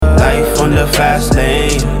fast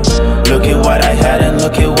lane. Look at what I had and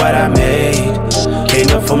look at what I made. Came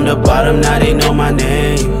up from the bottom, now they know my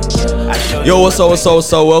name. Yo, what's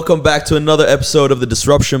up? Welcome back to another episode of the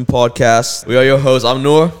Disruption Podcast. We are your hosts. I'm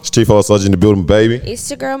Noor. It's Chief Sergeant in the building, baby. It's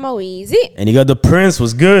your girl Moeezy. And you got the Prince.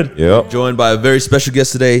 What's good? Yep. Joined by a very special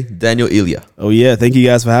guest today, Daniel Elia. Oh yeah, thank you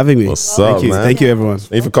guys for having me. What's up, man? Thank you, everyone.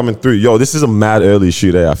 Thank you for coming through. Yo, this is a mad early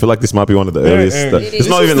shoot, eh? I feel like this might be one of the earliest. It's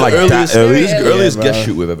not even like that early. This is the earliest guest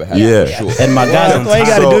shoot we've ever had. Yeah. For sure. And my guy, Why you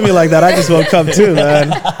gotta do me like that? I just woke up too,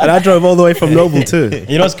 man. And I drove all the way from Noble too.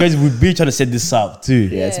 you know what's crazy? We've been trying to set this up too.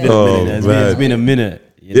 Yeah, it's been a minute. It's been a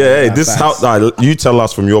minute. You know? Yeah, hey, this how you tell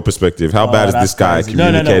us from your perspective. How bad is this guy crazy.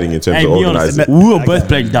 communicating in terms of organizing? We were both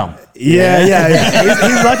playing dumb. Yeah.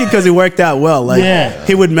 He's lucky because it worked out well. Like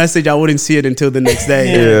he would message, I wouldn't see it until the next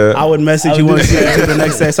day. Yeah. I would message, you won't see it until the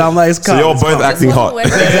next day. So I'm like, it's calm. So you're both acting hot.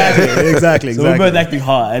 Exactly. So we're both acting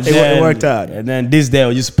hard. And It worked out. And then this day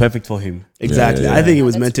was just perfect for him. Exactly. Yeah. I think it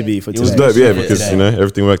was meant to be for It was today. dope, yeah, because you know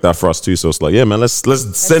everything worked out for us too. So it's like, yeah, man, let's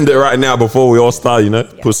send it right now before we all start. You know,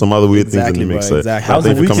 put some other weird things in the mix. Bro, So, exactly. How's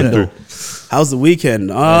the thank you for coming weekend, through. How's the weekend?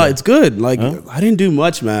 It's good. Like I didn't do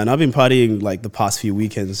much, man. I've been partying like the past few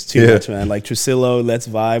weekends too much, man. Like Trucillo, Let's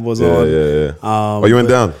Vibe was on. Yeah. You went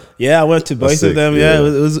down? Yeah, I went to both That's of sick, them. yeah.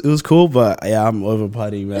 Yeah, it was cool, but yeah, I'm over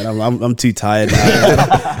partying, man. I'm too tired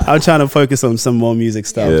now. I'm trying to focus on some more music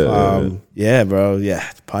stuff. Yeah, bro. Yeah,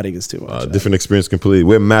 partying is too much. Different experience completely.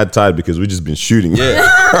 We're mad tired because we just been shooting.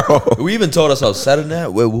 Yeah. We even told ourselves Saturday night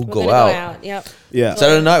where we'll go out. Yep. Yeah.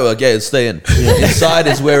 Saturday night, we're like, yeah, stay in. Inside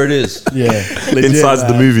is where it is. Yeah. Inside's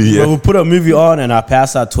the movie. Yeah. But we put a movie on and I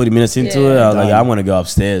passed out 20 minutes into it. I was like, I'm going to go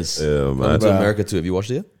upstairs. Yeah, man. To America too. Have you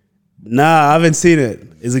watched it yet? Nah, I haven't seen it.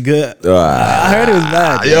 Is it good? I heard it was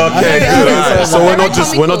bad. Yeah, okay, good. Right. So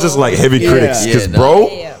we're not just like heavy critics, because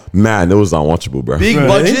man, it was unwatchable, bro. Big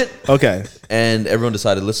budget. Okay. And everyone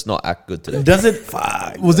decided let's not act good today. Does it?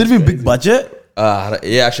 Was it even big budget?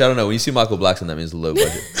 Yeah, actually, I don't know. When you see Michael Blackson, that means low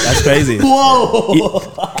budget. That's crazy. Whoa!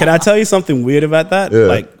 Can I tell you something weird about that? Yeah.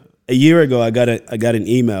 Like a year ago, I got an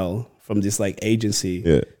email from this like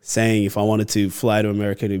agency saying if I wanted to fly to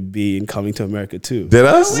America to be in Coming to America too. Did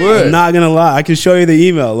I? I'm not gonna lie, I can show you the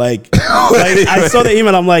email. Like I saw the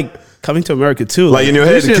email, I'm like, Coming to America too. Like in your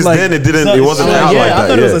head, because then it wasn't out like that. I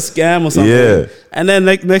thought it was a scam or something. Yeah. And then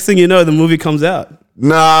next thing you know, the movie comes out.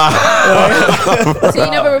 Nah. So you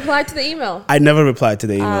never replied to the email? I never replied to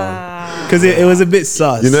the email because it was a bit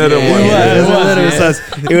sus. You know the one. It was a little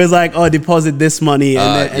sus. It was like, oh, deposit this money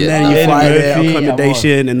and then you fly there,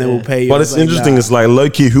 accommodation, and then we'll pay you. But it's interesting. It's like low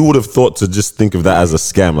key. Who would have thought to just think of that as a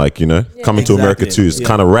scam? Like, you know, Coming to America too. It's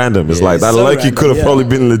kind of random. It's like that. So Low key could have probably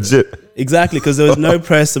been legit. Exactly, because there was no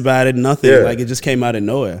press about it, nothing. Like it just came out of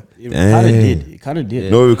nowhere. It kind of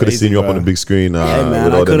did. No, we could have seen you up on the big screen with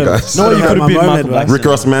all them guys. No, you could have been Michael Blackson. Rick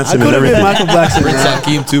Ross Manson I and could have been everything. Michael Blackson. Prince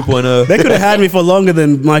Hakeem 2.0. They could have had me for longer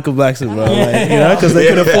than Michael Blackson, bro. Like, you know, because they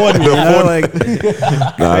could afford me. You know, like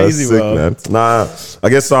Nah, crazy, that's sick, bro. man. Nah, I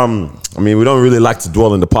guess I mean, we don't really like to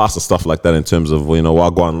dwell in the past and stuff like that in terms of what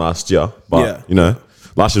Wagwan last year, but you know.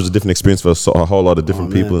 Last year was a different experience for a whole lot of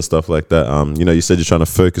different people and stuff like that. You said you're trying to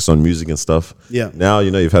focus on music and stuff. Yeah. Now,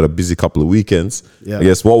 you've had a busy couple of weekends. Yeah. I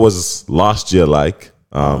guess what was last year like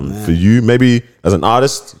for you, maybe as an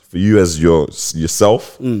artist, for you as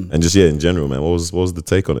yourself, and just, in general, man? What was the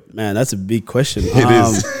take on it? Man, that's a big question. It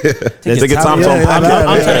is. Take your time to unpack it.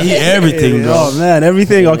 I'm trying to hear everything, bro. Oh, man,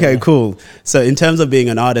 everything. Okay, cool. So in terms of being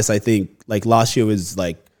an artist, I think like last year was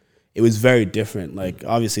like, it was very different. Like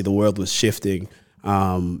obviously the world was shifting.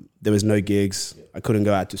 There was no gigs. I couldn't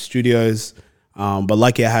go out to studios. But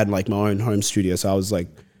lucky I had like my own home studio. So I was like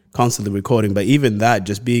constantly recording. But even that,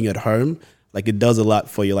 just being at home, like it does a lot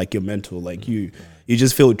for you, like your mental. Like you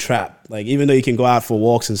just feel trapped. Like even though you can go out for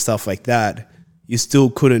walks and stuff like that, you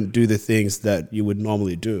still couldn't do the things that you would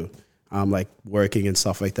normally do. Like working and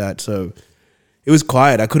stuff like that. So it was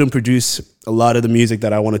quiet. I couldn't produce a lot of the music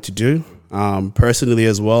that I wanted to do. Personally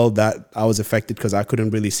as well, that I was affected because I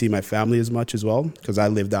couldn't really see my family as much as well because I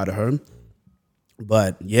lived out of home.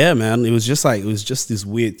 But yeah, man, it was just this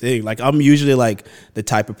weird thing. Like I'm usually like the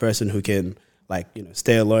type of person who can like,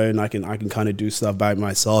 stay alone. I can kind of do stuff by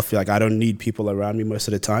myself. Like I don't need people around me most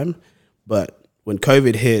of the time. But when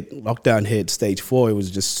COVID hit, lockdown hit, stage 4, it was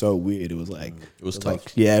just so weird. It was like it was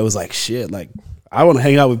tough. Like, it was like shit. Like I want to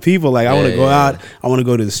hang out with people. Like I want to go out. I want to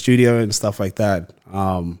go to the studio and stuff like that.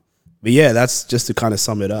 But yeah, that's just to kind of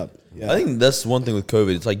sum it up. Yeah. I think that's one thing with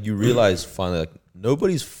COVID. It's like you realize finally, like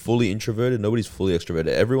nobody's fully introverted, nobody's fully extroverted.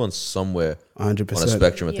 Everyone's somewhere 100% on a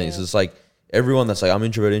spectrum of things. It's like everyone that's like, I'm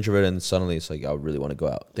introverted, and suddenly it's like, I really want to go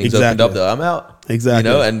out. Things opened up, I'm out.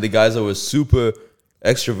 Exactly. And the guys that were super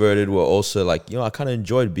extroverted were also like, I kind of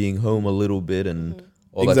enjoyed being home a little bit and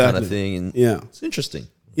all that kind of thing. And it's interesting.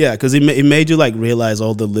 Yeah, because it made you like realize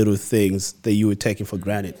all the little things that you were taking for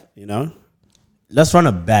granted, Let's run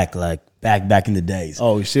it back, like back in the days.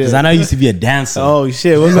 Oh shit! Because I know I used to be a dancer. Oh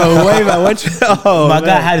shit! We're going way back. My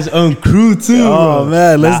guy had his own crew too. Oh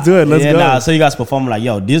man, let's do it. Let's go. So you guys perform like,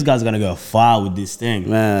 yo, this guy's gonna go far with this thing,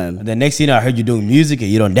 man. And the next thing I heard you doing music and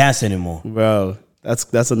you don't dance anymore, bro.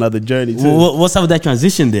 That's another journey too. What's up with that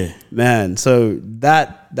transition there, man? So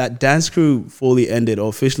that dance crew officially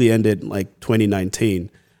ended like 2019.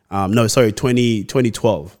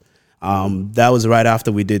 2012. That was right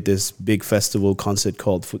after we did this big festival concert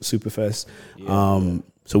called Superfest.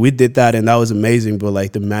 So we did that and that was amazing. But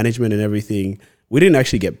like the management and everything, we didn't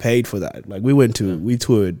actually get paid for that. Like we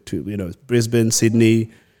toured to Brisbane,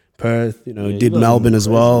 Sydney, Perth. Did Melbourne as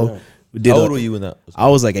well. How old were you when that was? I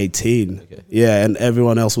was like 18. Okay. Yeah, and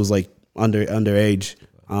everyone else was like underage.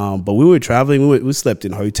 But we were traveling. We slept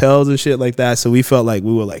in hotels and shit like that. So we felt like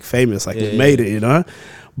we were like famous, like we made it,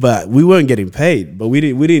 But we weren't getting paid. But we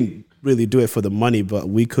didn't really do it for the money. But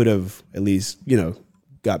we could have at least,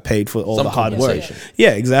 got paid for all the hard work.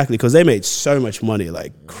 Yeah, exactly. Because they made so much money,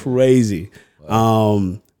 like crazy.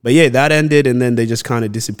 Wow. But yeah, that ended, and then they just kind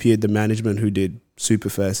of disappeared. The management who did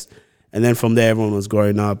Superfest, and then from there, everyone was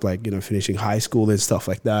growing up, like finishing high school and stuff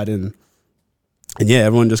like that, and yeah,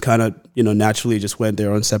 everyone just kind of naturally just went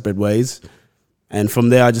their own separate ways. And from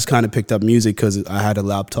there, I just kind of picked up music because I had a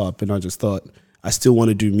laptop, and I just thought, I still want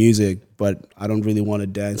to do music, but I don't really want to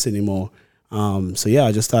dance anymore. So yeah,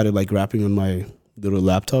 I just started like rapping on my little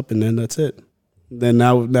laptop, and then that's it. Then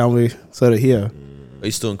now we sort of here. Are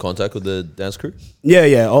you still in contact with the dance crew?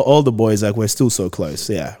 Yeah. All the boys, like we're still so close.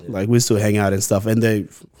 Yeah, like we still hang out and stuff. And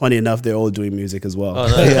funny enough, they're all doing music as well. Oh,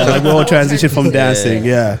 nice. Yeah, like we all transitioned from dancing.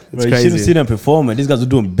 Yeah, it's bro, crazy. You should have seen them performing. These guys were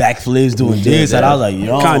doing backflips, doing this, and I was like,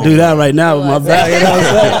 yo, can't do that right now with my back.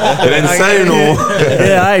 It ain't insane no more.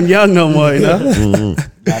 Yeah, I ain't young no more. Nah,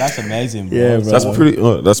 that's amazing, bro. Yeah,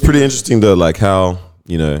 bro. That's pretty interesting though. Like how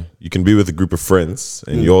you can be with a group of friends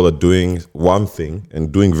and you all are doing one thing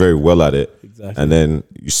and doing very well at it. Exactly. And then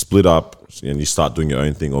you split up and you start doing your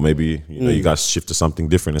own thing, or maybe you guys shift to something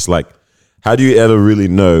different. It's like, how do you ever really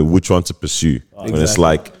know which one to pursue? When it's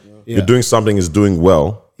like you're doing something is doing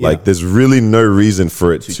well, like there's really no reason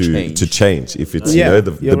for it to change if it's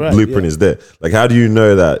the blueprint is there. Like how do you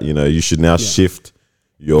know that you should now shift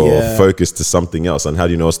your focus to something else, and how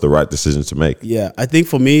do you know it's the right decision to make? Yeah, I think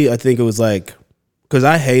for me, it was like, because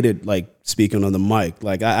I hated like speaking on the mic.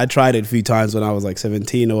 Like I tried it a few times when I was like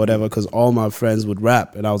 17 or whatever, because all my friends would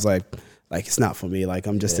rap, and I was like it's not for me. Like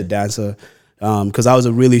I'm just a dancer. Because I was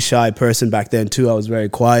a really shy person back then too. I was very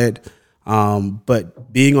quiet.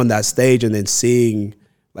 But being on that stage and then seeing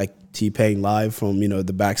like T-Pain live from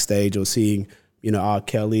the backstage, or seeing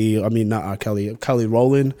Kelly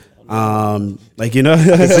Rowland. I can see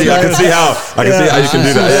how you can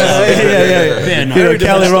do that. Yeah.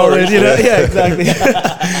 Kelly Rowland, exactly.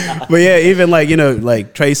 But yeah, even like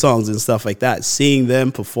Trey Songz and stuff like that, seeing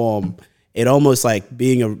them perform, it almost like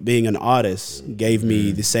being an artist gave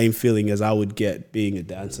me the same feeling as I would get being a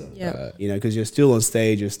dancer. Yeah. Because you're still on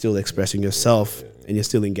stage, you're still expressing yourself, and you're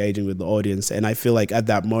still engaging with the audience. And I feel like at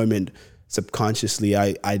that moment, subconsciously,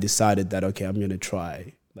 I decided that, okay, I'm going to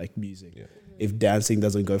try like music. Yeah. If dancing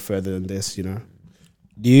doesn't go further than this, Do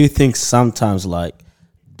you think sometimes like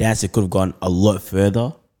dancing could have gone a lot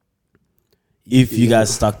further if you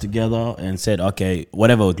guys stuck together and said, okay,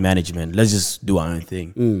 whatever with management, let's just do our own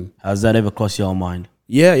thing? Has that ever crossed your mind?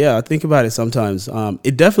 Yeah, I think about it sometimes.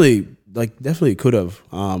 It definitely could have.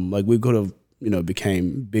 Like we could have,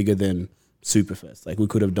 became bigger than Superfest. Like we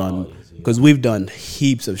could have done, because we've done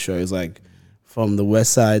heaps of shows, like from the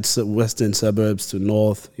west side, western suburbs to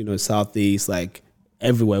north, southeast, like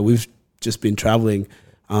everywhere. We've just been traveling.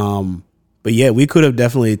 But yeah, we could have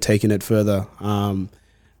definitely taken it further.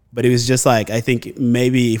 But it was just like, I think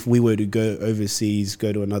maybe if we were to go overseas,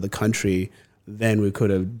 go to another country, then we could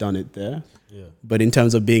have done it there. Yeah. But in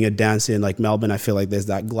terms of being a dancer in like Melbourne, I feel like there's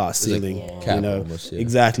that glass ceiling, like almost,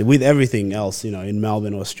 exactly, with everything else, in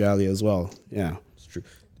Melbourne, Australia as well. Yeah. It's true.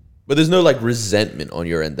 But there's no like resentment on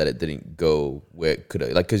your end that it didn't go where it could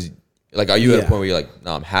have, like, because like, are you at a point where you're like,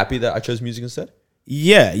 no, I'm happy that I chose music instead?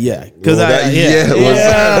 Yeah, because I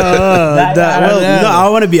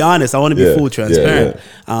want to be honest. I want to be full transparent.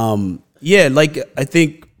 Like I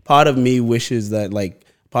think part of me wishes that, like,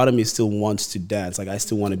 part of me still wants to dance. Like I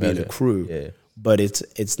still want to be in a crew. Yeah. but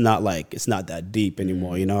it's not that deep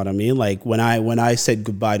anymore. You know what I mean? Like when I said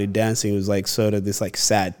goodbye to dancing, it was like sort of this like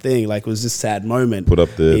sad thing. Like it was this sad moment. Put up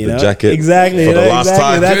the jacket exactly for the last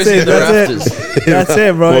time. That's it. That's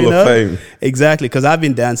it, bro. Hall you know? of Fame. Exactly, because I've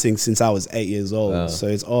been dancing since I was 8 years old. So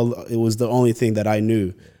it was the only thing that I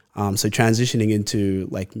knew. So transitioning into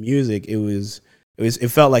like music, it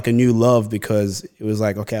felt like a new love, because it was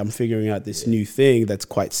like, okay, I'm figuring out this new thing that's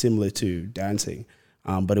quite similar to dancing.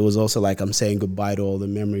 But it was also like I'm saying goodbye to all the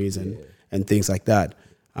memories and things like that.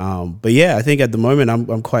 But yeah, I think at the moment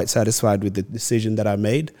I'm quite satisfied with the decision that I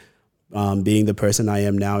made, being the person I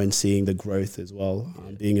am now and seeing the growth as well,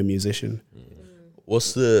 being a musician.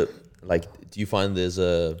 What's the, like, do you find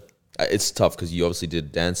it's tough because you obviously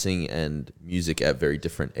did dancing and music at very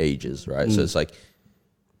different ages, right? So it's like,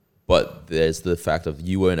 but there's the fact of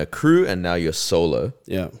you were in a crew and now you're solo.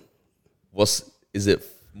 Yeah. Is it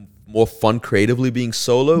more fun creatively being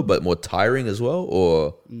solo, but more tiring as well,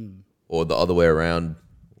 or the other way around?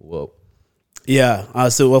 Well, yeah.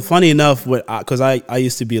 So funny enough, because I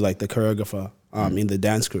used to be like the choreographer in the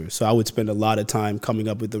dance crew, so I would spend a lot of time coming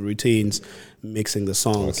up with the routines, mixing the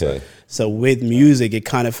songs. Okay. So with music, it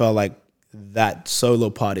kind of felt like that solo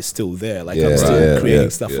part is still there. Like I'm still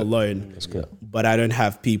creating stuff alone, but I don't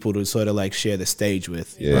have people to sort of like share the stage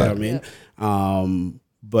with. You know what I mean?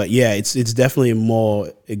 But yeah, it's definitely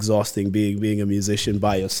more exhausting being a musician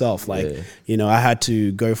by yourself. Like, you know, I had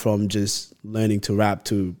to go from just learning to rap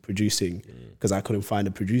to producing because I couldn't find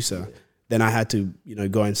a producer. Then I had to, you know,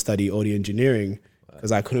 go and study audio engineering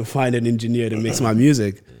because I couldn't find an engineer to mix my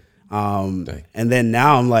music. And then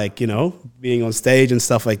now I'm like, you know, being on stage and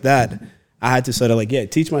stuff like that, I had to sort of like,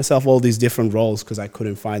 teach myself all these different roles because I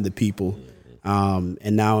couldn't find the people.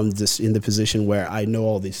 And now I'm just in the position where I know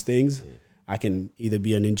all these things. I can either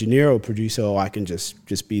be an engineer or producer, or I can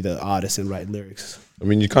just be the artist and write lyrics. I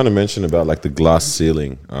mean, you kind of mentioned about like the glass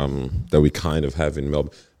ceiling that we kind of have in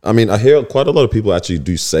Melbourne. I mean, I hear quite a lot of people actually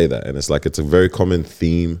do say that, and it's like it's a very common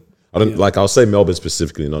theme. I'll say Melbourne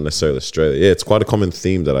specifically, not necessarily Australia. Yeah, it's quite a common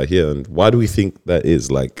theme that I hear. And why do we think that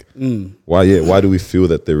is? Like, why do we feel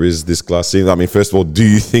that there is this glass ceiling? I mean, first of all, do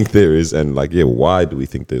you think there is? And like, why do we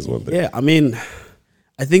think there's one there? Yeah, I mean,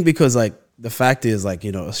 I think because like the fact is like,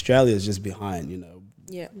 you know, Australia is just behind, you know,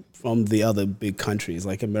 from the other big countries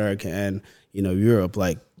like America and, you know, Europe.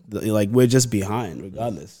 Like we're just behind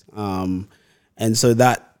regardless. And so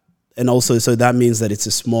that means that it's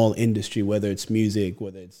a small industry, whether it's music,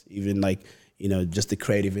 whether it's even like, you know, just the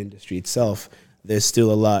creative industry itself. There's still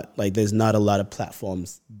there's not a lot of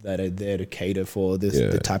platforms that are there to cater for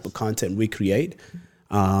the type of content we create.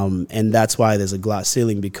 And that's why there's a glass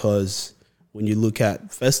ceiling, because when you look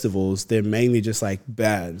at festivals, they're mainly just like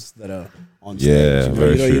bands that are on stage. Yeah,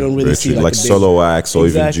 very true. You don't really see like solo acts or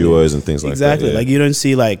even duos and things like that. Exactly. Like you don't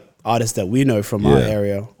see like artists that we know from our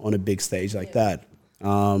area on a big stage like that.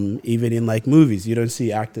 Even in like movies, you don't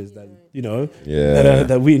see actors that, you know,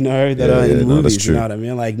 that we know that are in movies. You know what I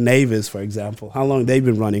mean? Like Neighbours, for example. How long they've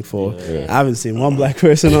been running for? I haven't seen one black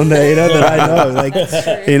person on there, you know, that I know.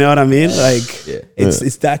 Like, you know what I mean? Like,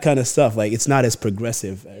 it's that kind of stuff. Like, it's not as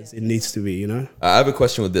progressive as it needs to be. You know. I have a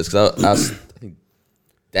question with this because I think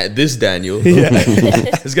that this Daniel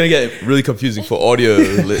is gonna get really confusing for audio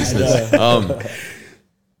listeners.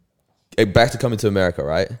 Back to Coming to America,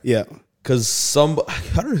 right? Yeah. Because I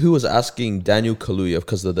don't know who was asking Daniel Kaluuya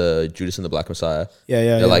because of the Judas and the Black Messiah.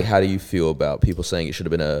 They're like, how do you feel about people saying it should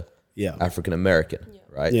have been a African American,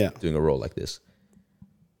 right? Yeah. Doing a role like this.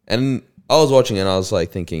 And I was watching and I was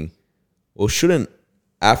like thinking, well, shouldn't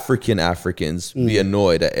Africans be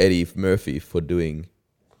annoyed at Eddie Murphy for doing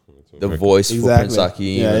the voice for Prince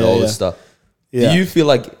Hakeem and all this stuff? Do you feel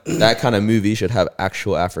like that kind of movie should have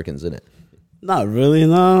actual Africans in it? Not really,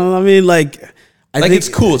 no. I mean, I think it's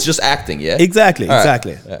cool. It's just acting, yeah. Exactly.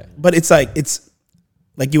 Right. But it's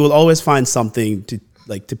like you will always find something to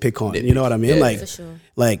pick on. You know what I mean? For sure.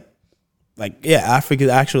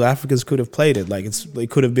 Actual Africans could have played it. Like it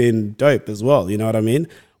could have been dope as well. You know what I mean?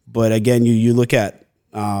 But again, you look at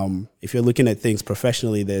if you're looking at things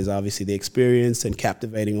professionally, there's obviously the experience and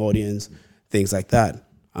captivating audience, things like that.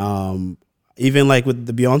 Even like with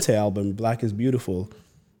the Beyonce album, Black is Beautiful.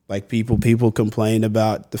 Like people complained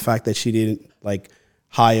about the fact that she didn't like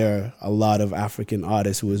hire a lot of African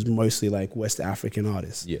artists who was mostly like West African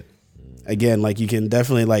artists. Yeah. Again, like you can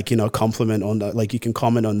definitely compliment on that. Like you can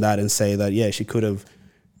comment on that and say that, she could have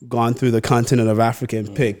gone through the continent of Africa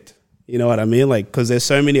and picked, you know what I mean? Like, cause there's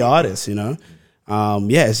so many artists, you know?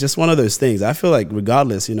 It's just one of those things. I feel like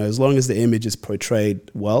regardless, you know, as long as the image is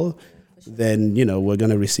portrayed well, then, you know, we're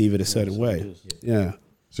going to receive it a certain way. Yeah.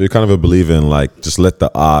 So you're kind of a believer in like, just let the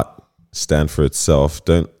art stand for itself.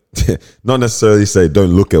 Don't not necessarily say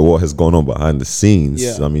don't look at what has gone on behind the scenes.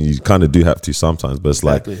 Yeah. I mean, you kind of do have to sometimes, but it's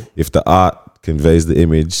Exactly. like if the art conveys the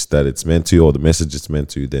image that it's meant to or the message it's meant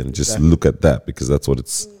to, then just look at that because that's what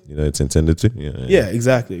it's it's intended to. Yeah,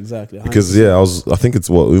 exactly. 100%. Because I think it's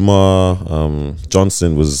what Umar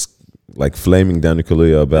Johnson was like flaming Daniel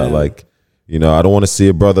Elia about like. I don't want to see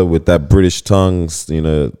a brother with that British tongue,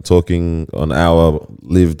 talking on our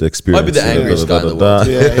lived experience. Might be the angriest guy in the world.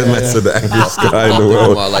 The angriest guy in the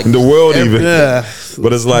world. In the world, even. Yeah.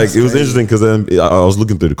 But it's like, it was interesting because then I was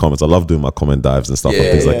looking through the comments. I love doing my comment dives and stuff like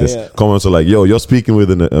things like this. Comments are like, yo, you're speaking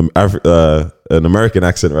with an American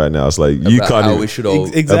accent right now. It's like, you About can't how even- we should all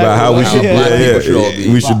about how we should, black people should all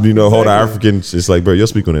be. we should, hold our African. It's like, bro, you're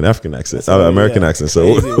speaking in African accent, American accent.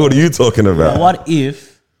 So what are you talking about? What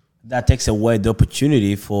if that takes away the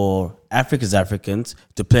opportunity for Africans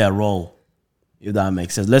to play a role? If that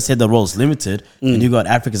makes sense. Let's say the role is limited and you got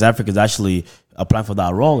Africans actually applying for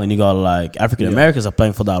that role, and you got like African Americans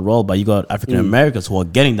applying for that role, but you got African Americans who are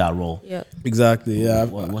getting that role. Yeah. Exactly. Yeah.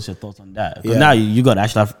 What's your thoughts on that? Because now you got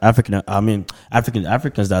actually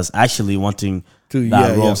Africans that's actually wanting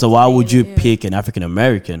that role. yeah. So why would you pick an African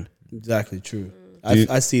American? Exactly. True.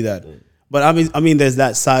 I see that. But I mean, there's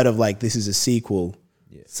that side of like, this is a sequel.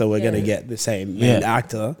 So we're going to get the same main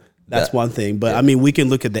actor. That's one thing. But I mean, we can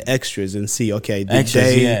look at the extras and see, okay, did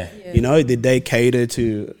they cater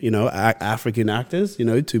to, African actors,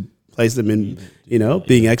 to place them in,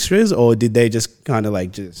 being extras, or did they just kind of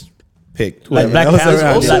like just pick Like whoever Black else Panther,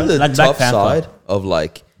 around? Also, the like Black tough Panther. side of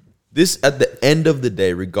like this at the end of the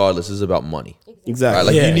day, regardless, is about money. Exactly. Right?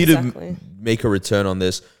 Like you need Exactly. to make a return on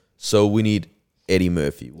this. So we need Eddie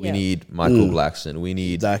Murphy. We need Michael Blackson. We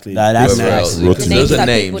need That's whoever nice. else. Rotimi. Those are that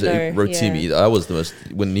names. people know, Rotimi. That was the most.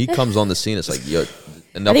 When he comes on the scene, it's like, yo.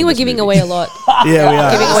 I think we're giving away a lot. Yeah, we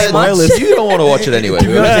are. Giving away much. Spoilers. You don't want to watch it anyway.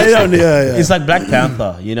 Yeah. It's like Black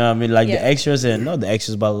Panther, you know what I mean? Like Yeah. the extras and not the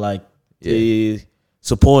extras, but like the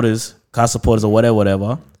supporters, cast supporters or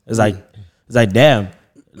whatever. It's like damn.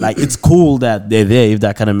 Like it's cool that they're there, if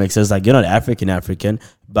that kind of makes sense. Like you're not African,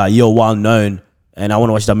 but you're well known and I want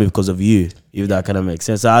to watch that movie because of you, if that kind of makes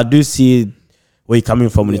sense. So I do see where you're coming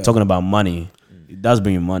from when you're talking about money. It does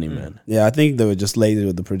bring you money, man. Yeah, I think they were just lazy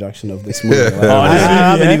with the production of this movie. Like, I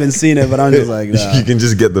haven't even seen it, but I'm just like, nah. You can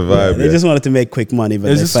just get the vibe. They just wanted to make quick money,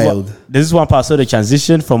 but they failed. This is one part. So the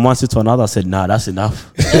transition from one scene to another, I said, nah, that's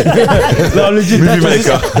enough. No, legit,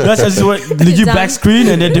 that's just what legit Done. back screen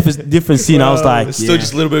and then different scene. I was like, Still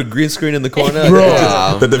just a little bit of green screen in the corner.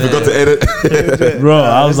 Bro. that they forgot to edit. bro,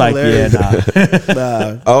 I was like, hilarious.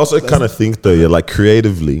 nah. I also kind of think though, like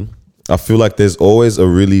creatively, I feel like there's always a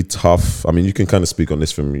really tough. I mean, you can kind of speak on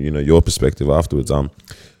this from your perspective afterwards.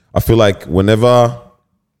 I feel like whenever.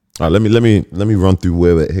 Let me run through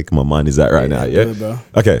where the heck my mind is at right now. Yeah. do it, bro.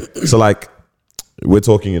 Okay. So like, we're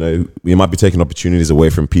talking. We might be taking opportunities away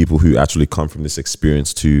from people who actually come from this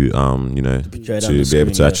experience to it on to the be able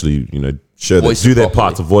screen, to yeah. actually show Voice do it their properly.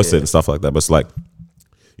 part to voice it and stuff like that. But it's like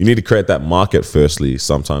you need to create that market firstly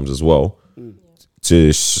sometimes as well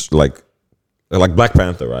to like Black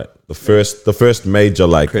Panther, right? The first major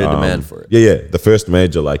like Create a demand for it. Yeah, the first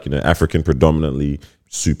major like African predominantly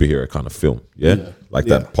superhero kind of film. Yeah,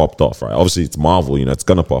 that popped off, right? Obviously, it's Marvel. It's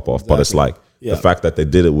gonna pop off, but it's like the fact that they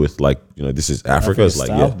did it with like this is Africa is like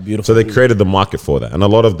style, beautiful. So they created the market for that, and a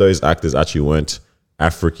lot of those actors actually weren't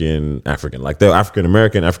African. Like they're African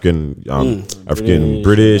American, African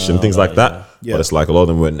British, and things like that. Yeah. But it's like a lot of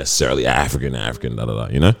them weren't necessarily African,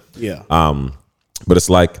 Yeah. But it's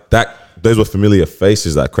like that. Those were familiar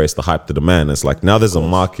faces that creates the hype, the demand. It's like now there's a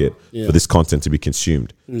market for this content to be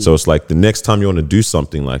consumed. So it's like the next time you want to do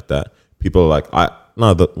something like that, people are like,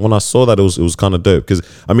 when I saw that, it was kind of dope. Because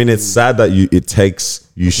I mean, it's sad that it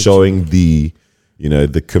takes you showing the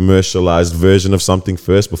the commercialized version of something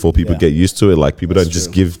first before people get used to it. Like people don't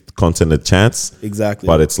just give content a chance. Exactly.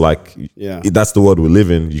 But it's like, that's the world we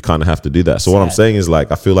live in. You kind of have to do that. So what I'm saying is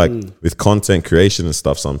like, I feel like with content creation and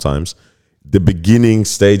stuff, sometimes the beginning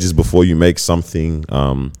stages before you make something,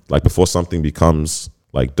 like before something becomes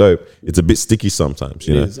like dope, it's a bit sticky sometimes,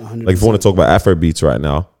 It is, 100%. Like if you want to talk about Afro beats right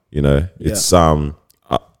now, it's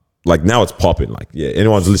like now it's popping. Like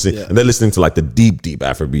anyone's listening and they're listening to like the deep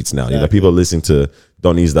Afro beats now. People are listening to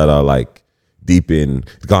Donnies that are like deep in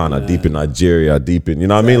Ghana, deep in Nigeria, deep in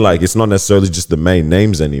what I mean. Like it's not necessarily just the main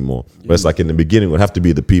names anymore, but it's like in the beginning it would have to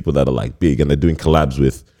be the people that are like big and they're doing collabs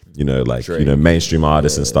with mainstream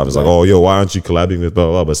artists and stuff. It's like, oh, yo, why aren't you collabing with blah,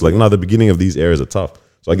 blah, blah? But it's like, no, the beginning of these eras are tough.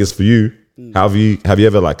 So I guess for you, have you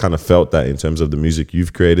ever like kind of felt that in terms of the music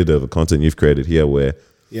you've created or the content you've created here where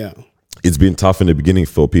it's been tough in the beginning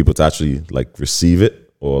for people to actually like receive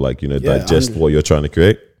it or like, digest 100%. what you're trying to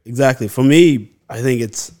create? Exactly. For me, I think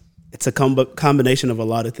it's it's a combination of a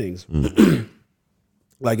lot of things.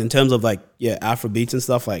 Like in terms of like, Afrobeats and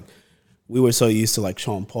stuff, like we were so used to like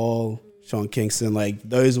Sean Paul, Sean Kingston, like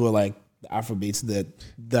those were like the Afrobeats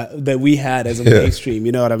that we had as a mainstream,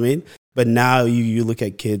 you know what I mean? But now you look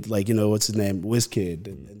at kids like, you know, what's his name? WizKid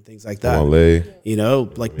and things like that. You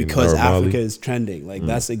know, like because Africa is trending. Like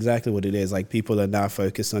that's exactly what it is. Like people are now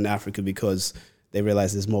focused on Africa because they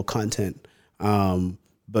realize there's more content.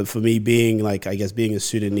 But for me being like, I guess being a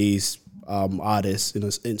Sudanese artist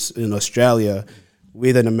in Australia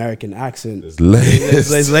with an American accent, there's layers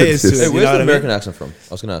to it. Hey, where's the American accent from?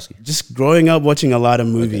 I was going to ask you. Just growing up watching a lot of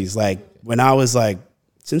movies. Like when I was like,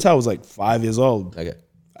 since I was like 5 years old,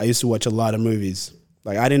 I used to watch a lot of movies.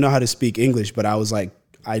 Like I didn't know how to speak English, but I was like,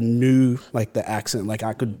 I knew like the accent. Like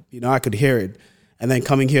I could hear it. And then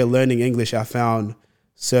coming here, learning English, I found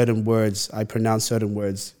certain words, I pronounce certain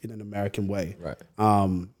words in an American way. Right.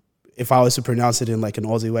 If I was to pronounce it in like an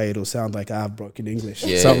Aussie way, it'll sound like I have broken English.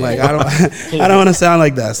 So I'm like, I don't want to sound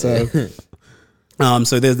like that. So,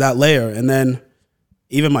 so there's that layer. And then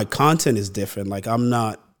even my content is different. Like I'm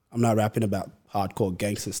not rapping about hardcore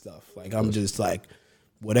gangster stuff. Like I'm just like,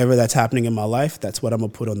 whatever that's happening in my life, that's what I'm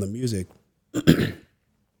gonna put on the music.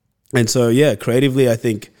 And so, creatively, I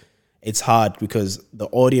think it's hard because the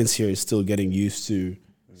audience here is still getting used to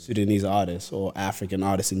Sudanese artists or African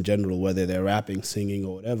artists in general, whether they're rapping, singing,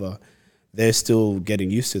 or whatever. They're still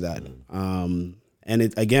getting used to that. And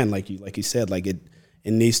it again, like you said, like it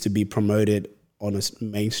needs to be promoted on a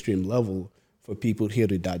mainstream level for people here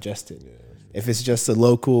to digest it. If it's just a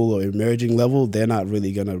local or emerging level, they're not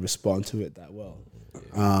really gonna respond to it that well.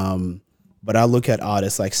 But I look at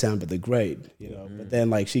artists like Samba the Great, you know, but then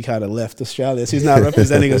like she kind of left Australia. She's not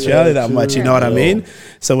representing Australia that much, you know what I mean?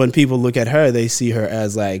 So when people look at her, they see her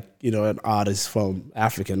as like, you know, an artist from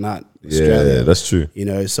Africa, not Australia. Yeah, that's true. You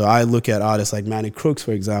know, so I look at artists like Manny Crooks,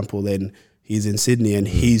 for example, and he's in Sydney and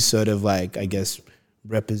he's sort of like, I guess,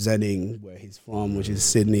 representing where he's from, which is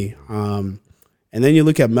Sydney. And then you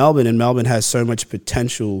look at Melbourne, and Melbourne has so much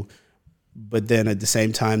potential, but then at the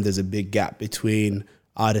same time, there's a big gap between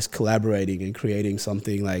artists collaborating and creating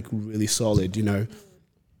something like really solid, you know.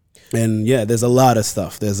 And there's a lot of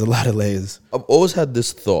stuff. There's a lot of layers. I've always had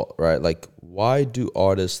this thought, right? Like, why do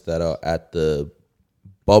artists that are at the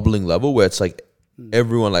bubbling level where it's like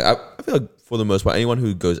everyone, like I feel like for the most part, anyone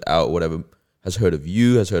who goes out, whatever, has heard of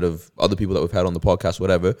you, has heard of other people that we've had on the podcast,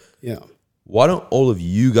 whatever. Yeah. Why don't all of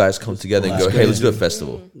you guys come together and go, hey, let's do a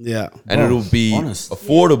festival? Yeah. And it'll be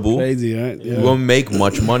affordable. Crazy, right? We won't make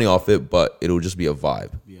much money off it, but it'll just be a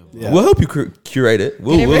vibe. Yeah. We'll help you curate it.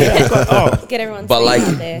 We'll get everyone. But like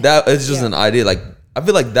that, it's just an idea. Like I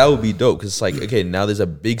feel like that would be dope because it's like, okay, now there's a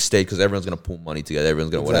big stage because everyone's gonna pull money together.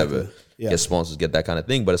 Everyone's gonna whatever, get sponsors, get that kind of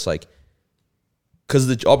thing. But it's like because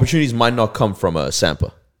the opportunities might not come from a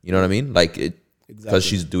Sampa. You know what I mean? Like it because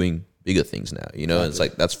she's doing bigger things now. You know, and it's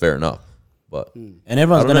like that's fair enough. But and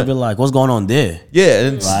everyone's gonna be like, "What's going on there?" Yeah,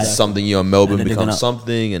 and it's something, you know, Melbourne becomes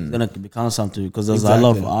something, and it's gonna become something because there's a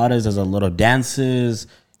lot of artists, there's a lot of dancers,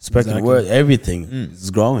 spoken word, everything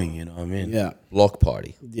is growing. You know what I mean? Yeah, block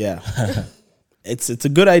party. Yeah, it's a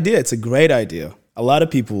good idea. It's a great idea. A lot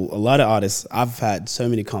of people, a lot of artists. I've had so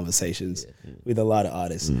many conversations with a lot of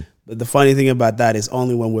artists. But the funny thing about that is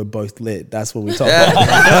only when we're both lit. That's when we talk about,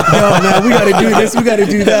 yo, man, we got to do this. We got to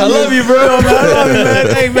do that. I love you, bro. Yo, man, I love you,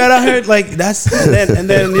 man. Hey, man, I heard like that's, and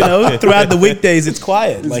then, you know, throughout the weekdays, it's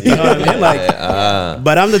quiet. Like, you know what I mean? Like,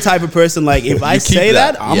 but I'm the type of person, like, if I say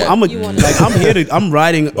that, I'm here to, I'm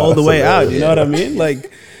riding all the way out. You know what I mean?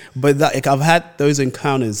 Like, but like, I've had those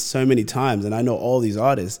encounters so many times, and I know all these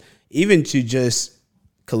artists. Even to just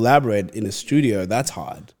collaborate in a studio, that's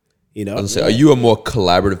hard. You know, are you a more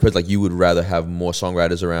collaborative person? Like you would rather have more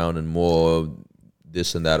songwriters around and more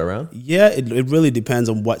this and that around? Yeah, it really depends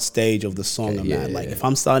on what stage of the song I'm at. Like if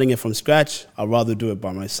I'm starting it from scratch, I'd rather do it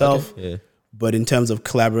by myself. Okay. Yeah. But in terms of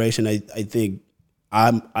collaboration, I think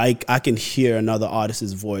I can hear another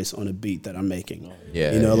artist's voice on a beat that I'm making.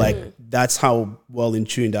 Yeah, you know, like that's how well in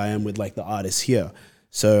tuned I am with like the artists here.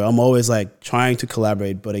 So I'm always like trying to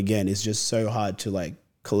collaborate, but again, it's just so hard to like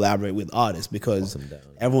collaborate with artists because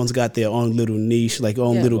everyone's got their own little niche, like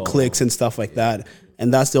own little cliques and stuff like that.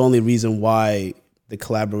 And that's the only reason why the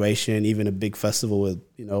collaboration, even a big festival with,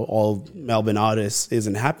 you know, all Melbourne artists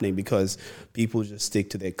isn't happening because people just stick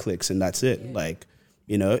to their cliques and that's it. Yeah. Like,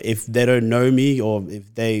 you know, if they don't know me or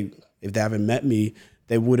if they haven't met me,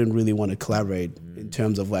 they wouldn't really want to collaborate in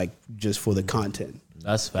terms of like just for the content.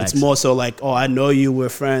 That's facts. It's more so like, oh, I know you, we're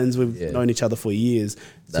friends, we've known each other for years,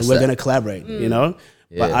 so we're going to collaborate, you know?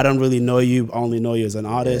 Yeah. But I don't really know you, I only know you as an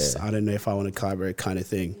artist. I don't know if I want to collaborate kind of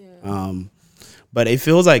thing. Yeah. But it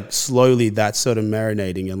feels like slowly that's sort of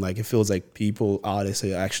marinating, and like it feels like artists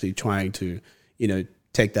are actually trying to,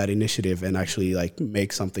 take that initiative and actually like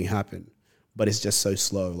make something happen. But it's just so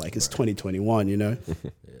slow. Like it's 2021, It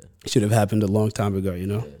should have happened a long time ago,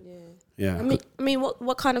 Yeah. I mean,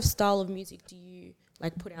 what kind of style of music do you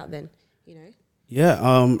like put out then?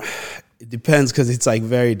 Yeah, it depends because it's like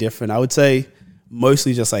very different. I would say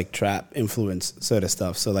mostly just like trap influence sort of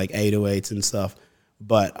stuff. So like 808s and stuff.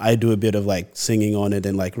 But I do a bit of like singing on it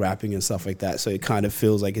and like rapping and stuff like that. So it kind of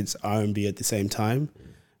feels like it's R&B at the same time.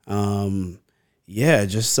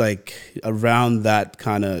 Just like around that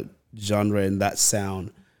kind of genre and that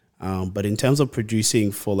sound. But in terms of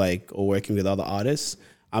producing for like or working with other artists,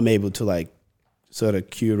 I'm able to like sort of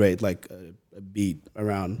curate like a beat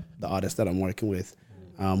around the artist that I'm working with,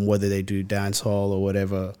 whether they do dance hall or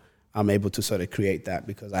whatever. I'm able to sort of create that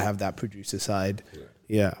because I have that producer side.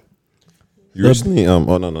 Yeah. You recently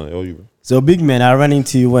you. So big man, I ran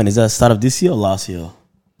into you when? Is that start of this year or last year?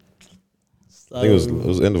 I think it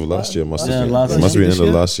was end of last year. Must have last been end of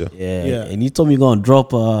last year. Yeah. And you told me you're gonna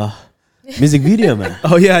drop a music video, man.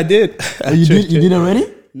 Oh yeah, I did. You did already?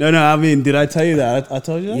 No. I mean, did I tell you that? I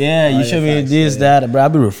told you that? Yeah, you showed me this, that, bro.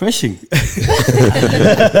 I've been refreshing.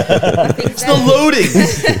 Still loading.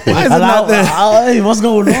 Why is it not there? Hey, what's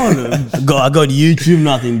going on? I got YouTube,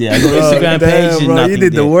 nothing there. I got Instagram page, bro, nothing you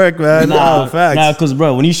did there. the work, man. Facts. Because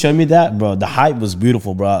bro, when you showed me that, bro, the hype was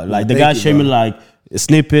beautiful, bro. Like the guy showed me like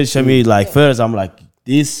snippets, showed me like first. I'm like,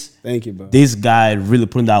 Thank you, bro. This guy really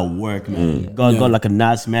putting that work, man. Got like a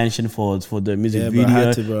nice mansion for the music video. Bro,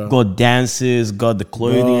 had to, bro. Got dances, got the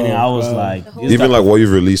clothing, and I was like, Even like what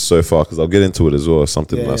you've released so far, because I'll get into it as well.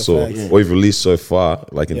 Something that I saw. facts. What you've released so far,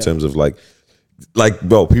 like in terms of like,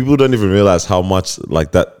 bro, people don't even realize how much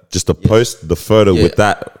like that. Just the post, the photo with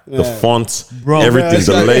that, the font, everything,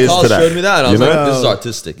 the layers Carl to that. showed me that, and I was like, "This is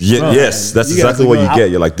artistic." Yes, that's exactly what you get.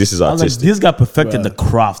 You're like, this is I was like, artistic. this guy perfected the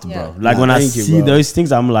craft, bro. Like when I see those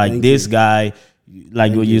things, I'm like, this guy,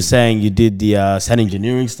 like what you're saying, you did the sound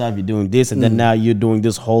engineering stuff, you're doing this, and then now you're doing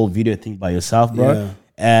this whole video thing by yourself, bro. Yeah.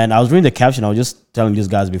 And I was reading the caption, I was just telling these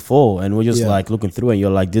guys before, and we're just like looking through, and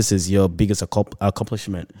you're like, this is your biggest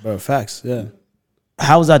accomplishment. Bro, facts, yeah.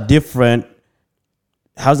 How's that different?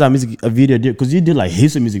 How's that music video? Because you did like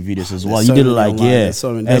his music videos as well. There's you did so like many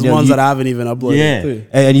online. There's and ones that I haven't even uploaded.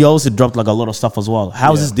 Yeah, and you also dropped like a lot of stuff as well.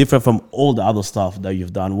 How is this different from all the other stuff that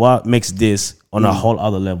you've done? What makes this on a whole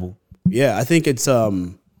other level? Yeah, I think it's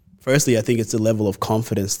firstly, I think it's the level of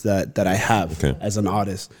confidence that I have as an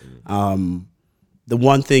artist. The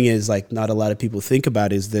one thing is like not a lot of people think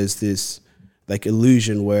about is there's this like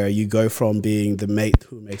illusion where you go from being the mate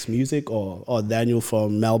who makes music or Daniel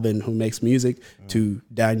from Melbourne who makes music to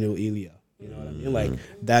Daniel Elia. You know what I mean? Like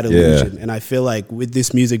that illusion. And I feel like with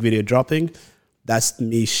this music video dropping, that's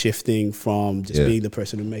me shifting from just being the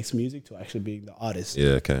person who makes music to actually being the artist.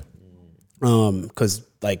 Yeah, okay. Because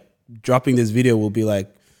like dropping this video will be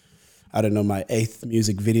like, I don't know, my 8th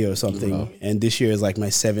music video or something. And this year is like my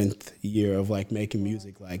 7th year of like making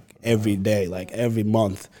music like every day, like every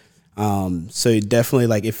month. So it definitely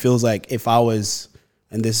like it feels like if I was,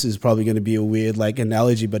 and this is probably going to be a weird like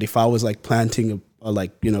analogy, but if I was like planting a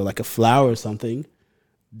like, you know, like a flower or something,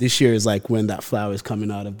 this year is like when that flower is coming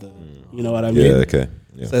out of the, you know what I mean? Yeah, okay.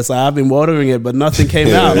 Yeah. So it's like I've been watering it, but nothing came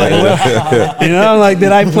out. Like, you know, like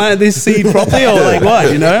did I plant this seed properly or like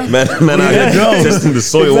what? You know, Man, I testing the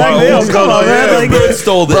soil. Exactly. What's going on? Man, Bird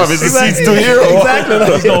stole this. Bro, is the seed still here?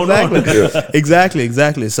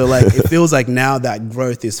 Exactly. So like it feels like now that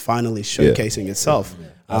growth is finally showcasing itself.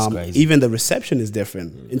 That's crazy. Even the reception is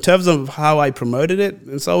different in terms of how I promoted it.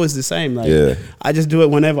 It's always the same. Like I just do it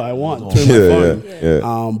whenever I want through my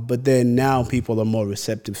phone. But then now people are more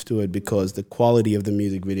receptive to it because the quality of the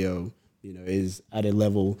music video, you know, is at a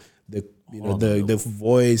level. The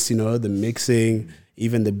voice, you know, the mixing,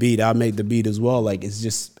 even the beat. I made the beat as well. Like it's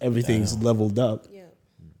just everything's leveled up,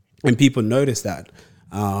 and people notice that.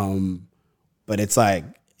 But it's like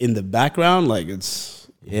in the background, like it's.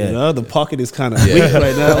 You know, the pocket is kind of weak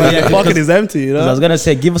right now. Like the pocket is empty, you know? I was going to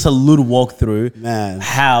say, give us a little walkthrough Man.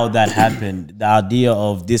 how that happened, the idea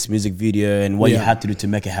of this music video and what you had to do to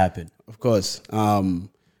make it happen. Of course.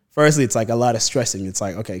 Firstly, it's like a lot of stressing. It's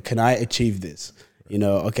like, okay, can I achieve this? You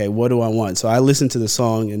know, okay, what do I want? So I listen to the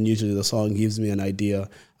song and usually the song gives me an idea.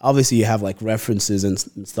 Obviously, you have like references and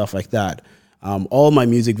stuff like that. All my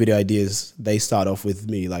music video ideas, they start off with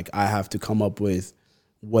me. Like I have to come up with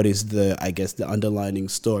what is the underlining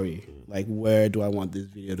story? Like, where do I want this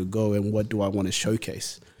video to go and what do I want to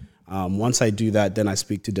showcase? Once I do that, then I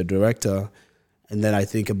speak to the director and then I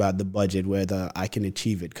think about the budget, whether I can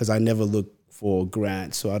achieve it. Because I never look for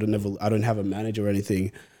grants, so I don't have a manager or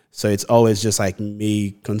anything. So it's always just like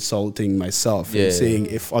me consulting myself and seeing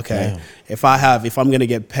if I'm gonna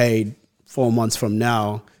get paid 4 months from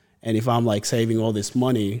now, and if I'm like saving all this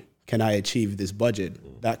money, can I achieve this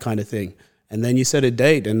budget? That kind of thing. And then you set a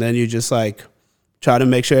date, and then you just like try to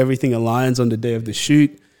make sure everything aligns on the day of the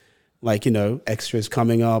shoot. Like, you know, extras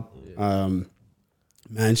coming up,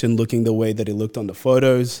 mansion looking the way that it looked on the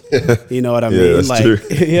photos. You know what I mean? That's like, true.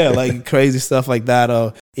 yeah, like crazy stuff like that.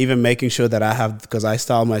 Or even making sure that I have, because I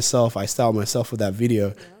style myself with that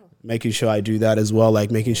video. Making sure I do that as well.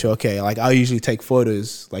 Like making sure, okay, like I usually take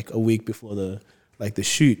photos like a week before the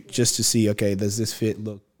shoot, just to see, okay, does this fit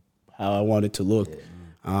look how I want it to look?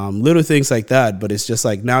 Little things like that, but it's just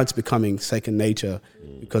like now it's becoming second nature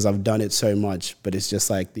because I've done it so much. But it's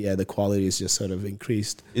just like the quality is just sort of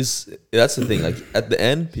increased. That's the thing. Like at the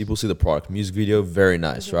end, people see the product, music video, very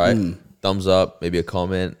nice, right? Thumbs up, maybe a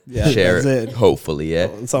comment, share it. Hopefully, yeah.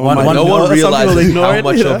 No one realizes how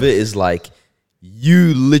much of it is like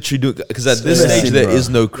you literally do, because at this stage there is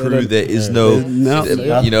no crew, there is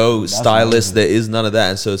no stylist, there is none of that,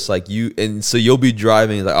 and so it's like so you'll be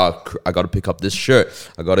driving like, oh, I got to pick up this shirt,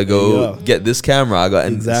 I got to go get this camera,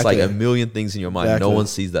 it's like a million things in your mind. No one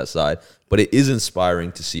sees that side, but it is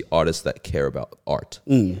inspiring to see artists that care about art.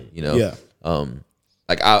 You know,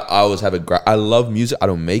 like I always have I love music. I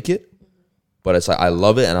don't make it, but it's like I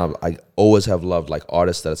love it, and I always have loved like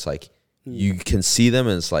artists that it's like you can see them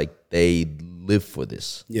and it's like they live for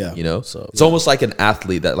this. You know, so it's almost like an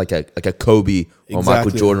athlete that like a Kobe or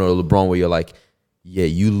Michael Jordan or LeBron, where you're like, yeah,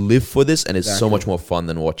 you live for this, and it's so much more fun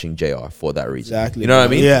than watching JR for that reason. You know what I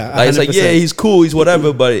mean? Yeah, like, it's like, yeah, he's cool, he's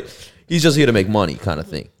whatever, but he's just here to make money, kind of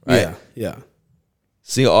thing, right? Yeah.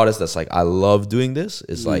 Seeing an artist that's like, I love doing this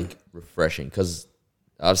is like refreshing, because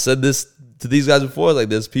I've said this to these guys before. Like,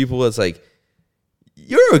 there's people that's like,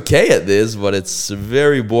 you're okay at this, but it's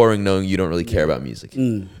very boring knowing you don't really care about music.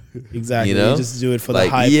 Exactly. You know? You just do it for the like,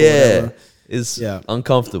 hype. It's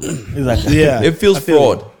uncomfortable. Exactly. Yeah. It feels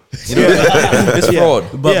fraud. You know, it's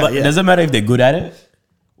fraud. But it doesn't matter if they're good at it.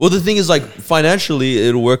 Well, the thing is, like, financially,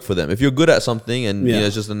 it'll work for them. If you're good at something and you know,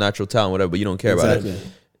 it's just a natural talent, whatever, but you don't care about it.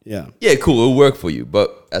 Yeah, cool, it'll work for you.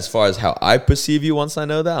 But as far as how I perceive you, once I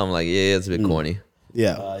know that, I'm like, yeah, it's a bit corny.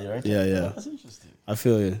 Yeah. You're right. Yeah. That's interesting. I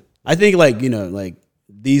feel you. I think, like, you know, like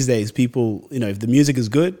these days, people, you know, if the music is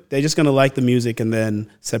good, they're just gonna like the music and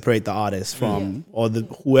then separate the artist from or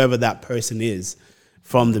whoever that person is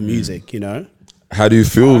from the music. You know. How do you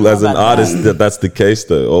feel as an artist that that's the case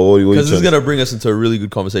though? Or because this is gonna bring us into a really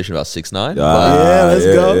good conversation about 6ix9ine. Let's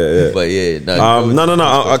go. But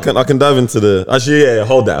no. I can dive into the. Actually,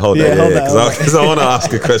 hold that. Because I want to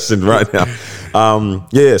ask a question right now.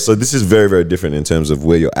 So this is very, very different in terms of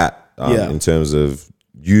where you're at. In terms of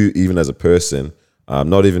you, even as a person,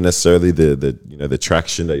 not even necessarily the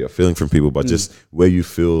traction that you're feeling from people, but just where you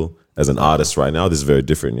feel as an artist right now. This is very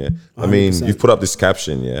different. I mean, 100%. you've put up this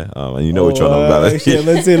caption, and you know what you're on about. Let's see. you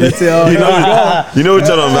know what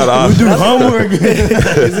you're on about. We do homework. Is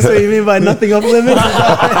this what you mean by nothing off limits?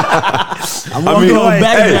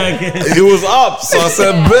 Back. It was up, so I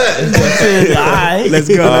said bet. Let's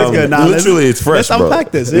go. Now, literally, it's fresh, let's bro.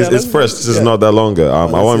 unpack this. It's fresh. This is not that long ago. I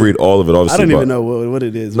won't read all of it, obviously. I don't even know what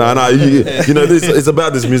it is. You know, it's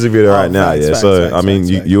about this music video right now. Facts, I mean,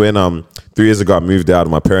 facts. you went 3 years ago, I moved out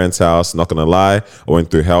of my parents' house. Not gonna lie, I went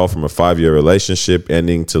through hell from a 5-year relationship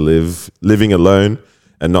ending to living alone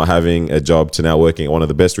and not having a job to now working at one of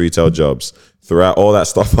the best retail jobs. Throughout all that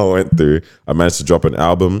stuff I went through, I managed to drop an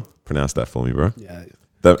album. Pronounce that for me, bro. Yeah.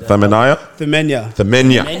 Themenia.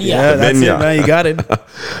 Yeah, that's it, man. You got it.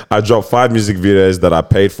 I dropped 5 music videos that I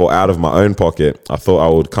paid for out of my own pocket. I thought I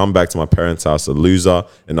would come back to my parents' house a loser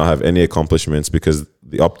and not have any accomplishments because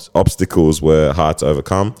the obstacles were hard to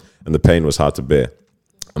overcome and the pain was hard to bear.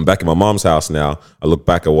 I'm back in my mom's house now. I look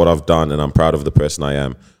back at what I've done and I'm proud of the person I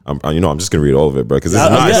am. I'm just going to read all of it, bro, because it's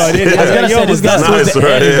nice. I was going to say, this guy's nice,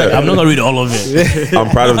 right? I'm not going to read all of it. I'm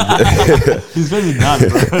proud of He's very done,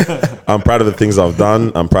 bro. I'm proud of the things I've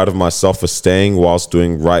done. I'm proud of myself for staying whilst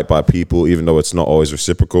doing right by people, even though it's not always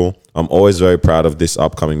reciprocal. I'm always very proud of this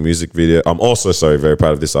upcoming music video. I'm also, very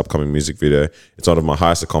proud of this upcoming music video. It's one of my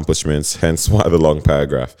highest accomplishments, hence why the long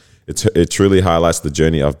paragraph. It truly highlights the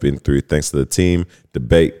journey I've been through. Thanks to the team.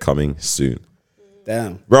 Debate coming soon.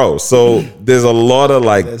 Damn. Bro, so there's a lot of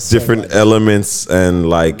different elements and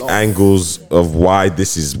angles of why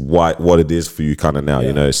this is what it is for you kind of now,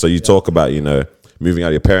 you know. So you talk about, moving out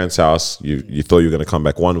of your parents' house, you thought you were going to come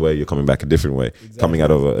back one way, you're coming back a different way. Coming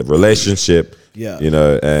out of a relationship, Yeah. You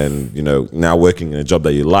know, and, you know, now working in a job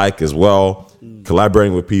that you like as well,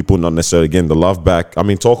 collaborating with people, not necessarily getting the love back. I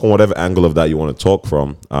mean, talk on whatever angle of that you want to talk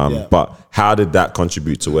from. But how did that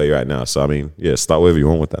contribute to where you're at now? So, I mean, yeah, start wherever you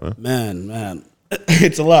want with that, man. Man.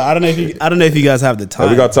 It's a lot. I don't know if you guys have the time.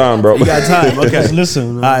 Hey, we got time, bro. You got time. Okay. Just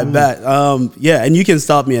listen. I bet. Yeah, and you can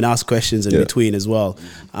stop me and ask questions in between as well.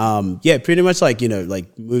 Yeah, pretty much like, you know,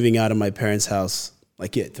 like moving out of my parents' house,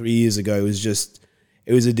 like 3 years ago,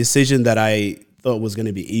 it was a decision that I thought was going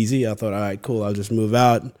to be easy. I thought, all right, cool, I'll just move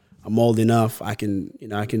out. I'm old enough. I can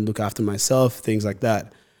look after myself, things like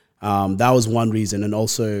that. That was one reason, and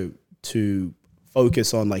also to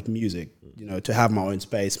focus on like music, you know, to have my own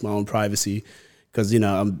space, my own privacy. Because, you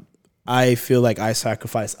know, I feel like I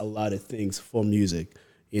sacrifice a lot of things for music,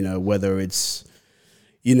 you know, whether it's,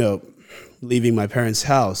 you know, leaving my parents'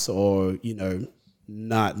 house or, you know,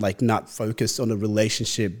 not focused on the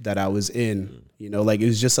relationship that I was in, you know, like it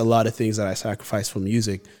was just a lot of things that I sacrificed for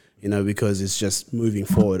music, you know, because it's just moving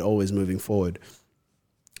forward, always moving forward.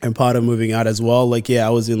 And part of moving out as well, like, I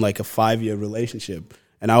was in like a 5-year relationship,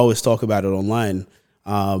 and I always talk about it online,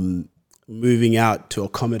 moving out to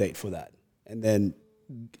accommodate for that. And then,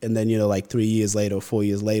 you know, like 3 years later, 4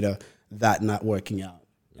 years later, that not working out.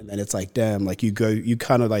 And then it's like, damn, like you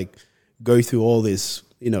kind of like go through all this,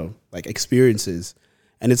 you know, like experiences.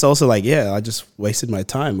 And it's also like, I just wasted my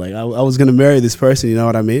time. Like I was going to marry this person, you know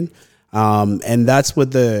what I mean? And that's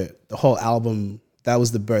what the whole album, that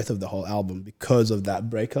was the birth of the whole album. Because of that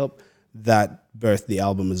breakup, that birthed the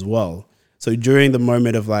album as well. So during the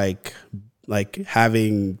moment of like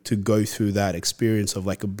having to go through that experience of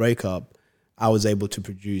like a breakup, I was able to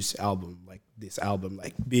produce this album,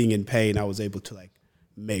 like being in pain, I was able to like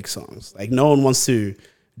make songs. Like no one wants to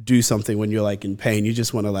do something when you're like in pain. You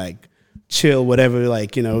just want to like chill, whatever,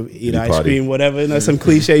 like, you know, eat ice cream, whatever, you know, some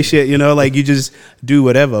cliche shit, you know, like you just do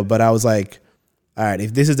whatever. But I was like, all right,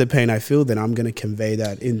 if this is the pain I feel, then I'm going to convey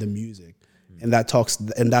that in the music. And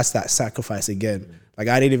that's that sacrifice again. Like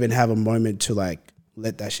I didn't even have a moment to like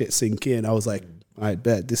let that shit sink in. I was like, all right,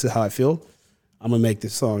 bet, this is how I feel. I'm going to make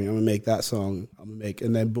this song. I'm going to make that song.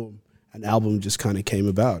 And then boom, an album just kind of came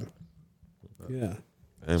about. Yeah.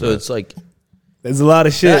 So it's like, there's a lot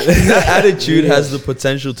of shit. That attitude has the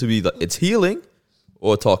potential to be, like, it's healing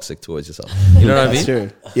or toxic towards yourself. You know what I mean? True.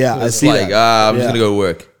 Yeah, I it's see like, that. I'm just going to go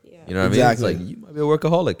work. You know what Exactly. I mean? It's like, you might be a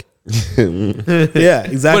workaholic. Yeah,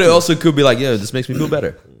 exactly. But it also could be like, this makes me feel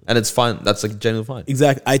better. And it's fine. That's like genuinely fine.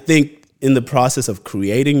 Exactly. I think in the process of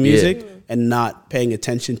creating music and not paying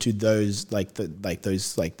attention to those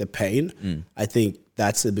the pain, I think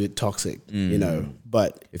that's a bit toxic, you know.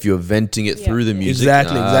 But if you're venting it through the music,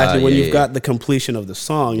 exactly. When you've got the completion of the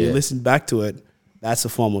song, you listen back to it. That's a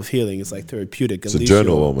form of healing. It's like therapeutic. It's a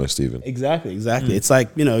journal almost even. Exactly. It's like,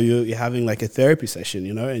 you know, you're having like a therapy session,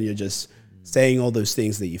 you know, and you're just saying all those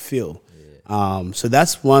things that you feel. So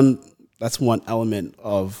that's one element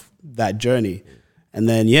of that journey. And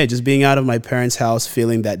then, just being out of my parents' house,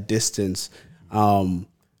 feeling that distance. I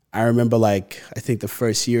remember like, I think the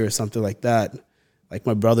first year or something like that, like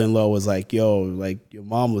my brother-in-law was like, yo, like your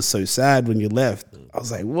mom was so sad when you left. I was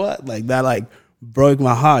like, what? Like that like broke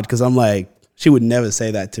my heart. Cause I'm like, she would never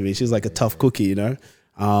say that to me. She's like a tough cookie, you know?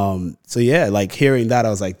 So like hearing that, I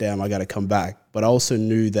was like, damn, I got to come back. But I also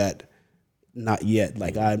knew that not yet.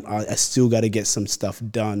 Like I still got to get some stuff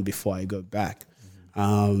done before I go back.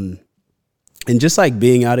 And just like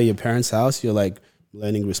being out of your parents' house, you're like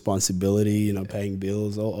learning responsibility, you know, paying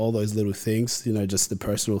bills, all those little things, you know, just the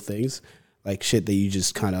personal things, like shit that you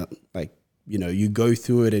just kind of like, you know, you go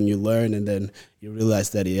through it and you learn, and then you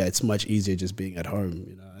realize that, it's much easier just being at home,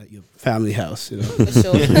 you know, at your family house, you know. For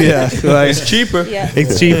sure. Yeah. Like, it's cheaper. Yeah.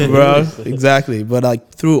 It's cheaper, bro. Exactly. But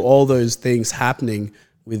like through all those things happening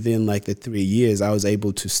within like the 3 years, I was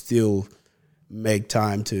able to still make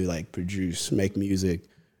time to like produce, make music,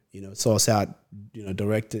 you know, source out, you know,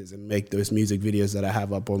 directors and make those music videos that I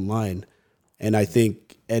have up online. And I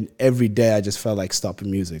think, and every day I just felt like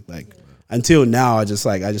stopping music. Like until now, I just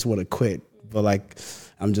want to quit. But like,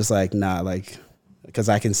 I'm just like, nah, like, because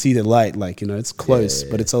I can see the light, like, you know, it's close,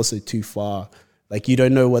 but it's also too far. Like you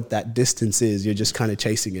don't know what that distance is. You're just kind of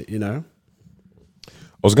chasing it, you know? I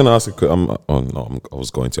was going to ask I'm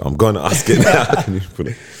going to ask it now. Can you put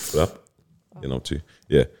it up? You know, too.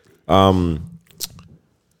 Yeah.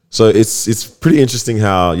 So it's pretty interesting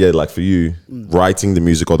how, like for you, writing the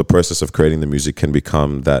music or the process of creating the music can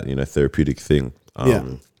become that, you know, therapeutic thing.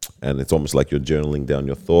 And it's almost like you're journaling down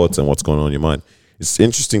your thoughts and what's going on in your mind. It's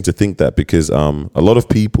interesting to think that because a lot of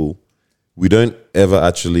people, we don't ever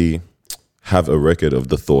actually have a record of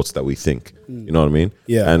the thoughts that we think. You know what I mean?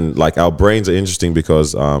 Yeah. And like our brains are interesting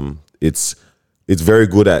because it's it's very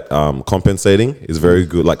good at compensating. It's very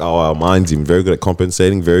good, like our mind's even very good at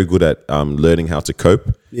compensating, very good at learning how to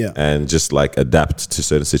cope and just like adapt to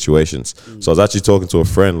certain situations. So I was actually talking to a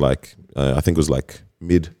friend, like I think it was like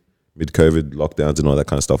mid-COVID lockdowns and all that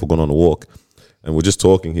kind of stuff. We're going on a walk and we're just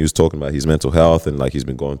talking. He was talking about his mental health and like he's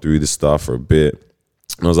been going through this stuff for a bit.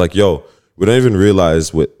 And I was like, yo, we don't even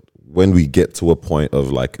realize when we get to a point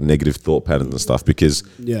of like negative thought patterns and stuff, because,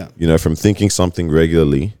 you know, from thinking something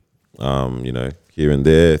regularly, you know, here and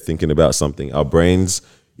there, thinking about something, our brains,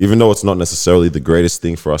 even though it's not necessarily the greatest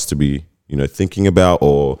thing for us to be, you know, thinking about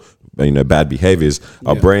or, you know, bad behaviors,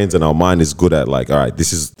 our brains and our mind is good at like, all right,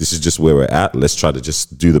 this is just where we're at. Let's try to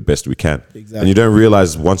just do the best we can. Exactly. And you don't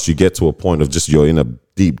realize once you get to a point of just you're in a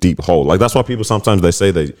deep hole. Like that's why people sometimes they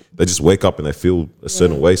say they just wake up and they feel a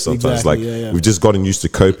certain way sometimes. Like we've just gotten used to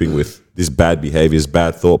coping with these bad behaviors,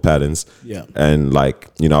 bad thought patterns. And like,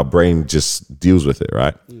 you know, our brain just deals with it,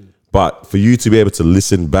 right? But for you to be able to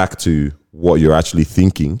listen back to what you're actually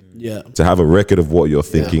thinking, to have a record of what you're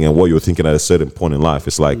thinking and what you're thinking at a certain point in life,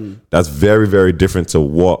 it's like that's very, very different to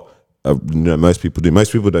what you know, most people do.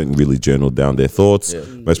 Most people don't really journal down their thoughts.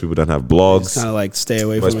 Most people don't have blogs. Kind of like stay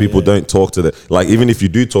away most from people don't talk to like, even if you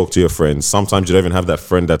do talk to your friends, sometimes you don't even have that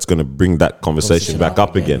friend that's going to bring that conversation back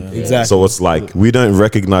up again. Exactly. So it's like we don't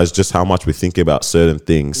recognize just how much we think about certain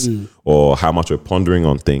things or how much we're pondering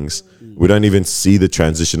on things. We don't even see the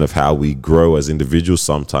transition of how we grow as individuals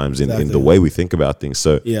sometimes in the way we think about things.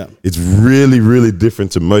 So it's really, really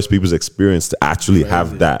different to most people's experience to actually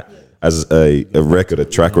have that as a record, a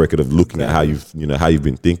track record of looking at how you've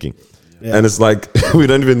been thinking. And it's like, we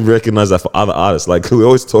don't even recognize that for other artists. Like we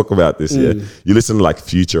always talk about this, You listen to like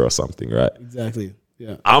Future or something, right? Exactly.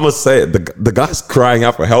 Yeah. I'm gonna say it. The guy's crying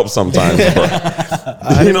out for help sometimes.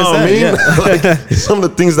 You know what I mean? Like, some of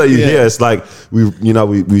the things that you hear, it's like we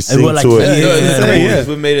sing like, to it.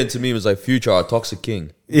 We made it to me. It was like Future, our toxic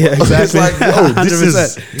king. Yeah, exactly. It's like, yo, this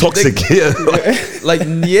is toxic here.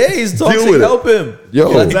 He's toxic. Help him.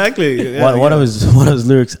 Yo, exactly. One of his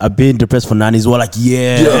lyrics, I've been depressed for 9 years. Well, like,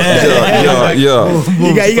 yeah.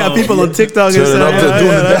 You got people on TikTok and stuff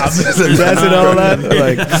doing dancing all that,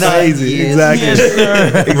 like crazy. Exactly.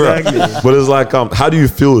 But it's like, how do you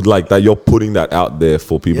feel like that you're putting that out there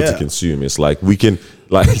for people to consume? It's like we can,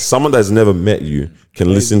 like someone that's never met you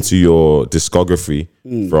can listen to your discography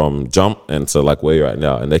from jump and to like where you're at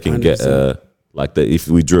now, and they can 100%. Get like if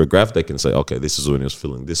we drew a graph, they can say, okay, this is when he was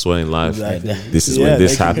feeling this way in life. Exactly. This is when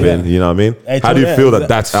this happened. You know what I mean? How do you feel that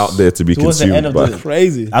that's out there to be consumed?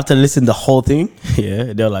 Crazy. After listening to the whole thing,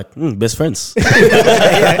 they're like, best friends.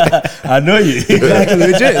 I know you. Exactly,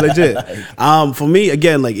 legit. For me,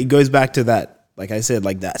 again, like it goes back to that, like I said,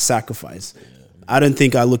 like that sacrifice. I don't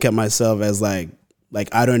think I look at myself as like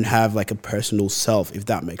I don't have like a personal self, if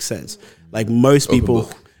that makes sense. Like most people,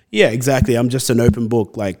 exactly. I'm just an open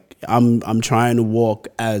book. Like I'm trying to walk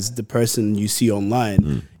as the person you see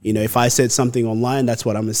online. You know, if I said something online, that's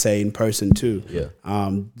what I'm gonna say in person too.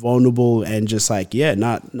 Vulnerable and just like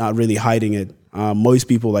not really hiding it. Most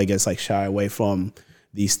people, I guess, like shy away from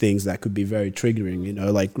these things that could be very triggering. You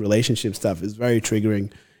know, like relationship stuff is very triggering.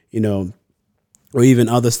 You know, or even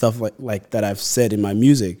other stuff like that I've said in my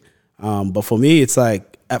music. But for me, it's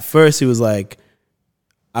like at first it was like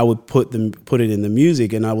I would put it in the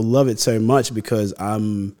music, and I would love it so much because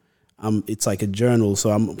it's like a journal, so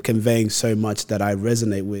I'm conveying so much that I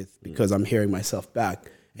resonate with because I'm hearing myself back,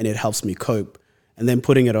 and it helps me cope. And then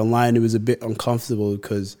putting it online, it was a bit uncomfortable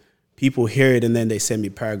because people hear it and then they send me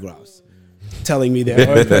paragraphs telling me their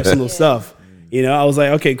own personal stuff. You know, I was like,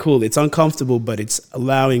 okay, cool. It's uncomfortable, but it's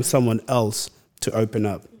allowing someone else to open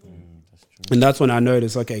up. And that's when I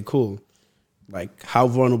noticed, okay, cool. Like, how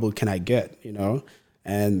vulnerable can I get, you know?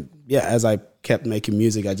 And as I kept making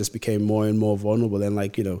music, I just became more and more vulnerable. And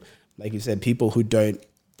like, you know, like you said, people who don't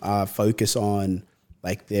focus on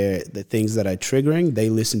like the things that are triggering, they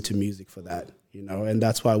listen to music for that, you know? And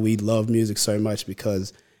that's why we love music so much,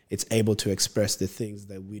 because it's able to express the things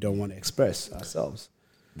that we don't want to express ourselves.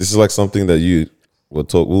 This is like something that we were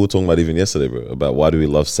talking about even yesterday, bro, about why do we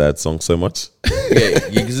love sad songs so much?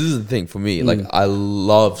 Because this is the thing for me. Like, I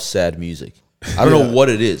love sad music. I don't know what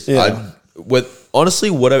it is. Honestly,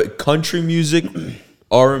 whatever, country music,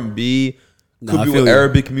 R&B, could be with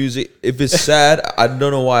Arabic music. If it's sad, I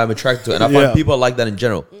don't know why I'm attracted to it. And I find people like that in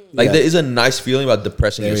general. Like, there is a nice feeling about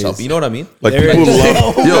depressing yourself. You know what I mean? Like, people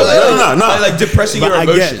love... Like depressing your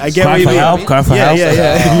emotions. I get what you mean. Cry for help.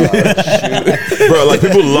 Bro, like,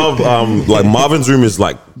 people love... like, Marvin's Room is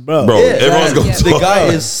like bro. Everyone's going to the guy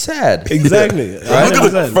is sad. Exactly. Look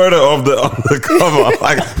at the photo on the cover.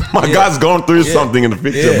 Like, my guy's going through something in the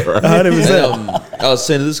picture, bro. 100%. I was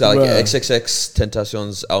saying to this guy, like Bruh. XXX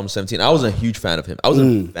Tentacion's album 17. I wasn't a huge fan of him. I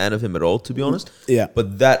wasn't a fan of him at all, to be honest. Yeah.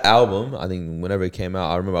 But that album, I think whenever it came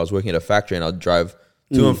out, I remember I was working at a factory and I'd drive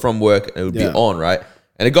to and from work and it would be on, right?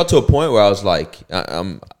 And it got to a point where I was like,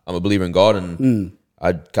 I'm a believer in God, and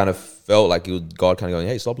I kind of felt like it was God kind of going,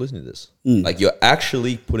 hey, stop listening to this. Like, you're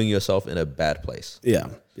actually putting yourself in a bad place. Yeah.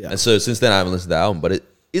 And so since then I haven't listened to the album, but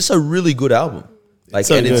it's a really good album. Like,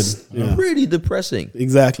 so and good. it's pretty depressing.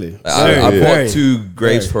 Exactly. I bought 2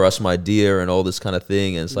 graves for us, my dear, and all this kind of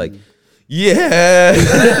thing. And it's like, yeah.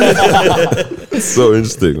 It's so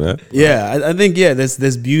interesting, man. Yeah, I think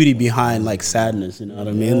there's beauty behind like sadness. You know what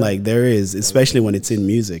I mean? Like there is, especially when it's in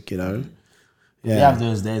music. You know. You have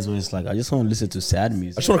those days where it's like, I just want to listen to sad I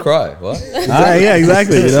music. just want to cry. What? Yeah,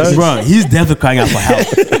 exactly. You know? Bro, he's definitely crying out for help.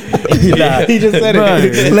 He just said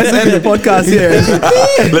it. Let's end the podcast here.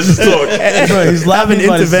 Let's just talk. Bro, he's Have an laughing,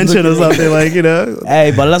 but he's intervention or looking- something like, you know.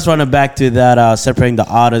 Hey, but let's run it back to that separating the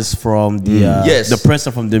artist from the Yes. the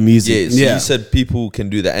person from the music. Yeah, so Yeah. you said people can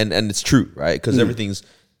do that, and it's true, right? Because everything's,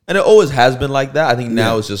 and it always has been like that. I think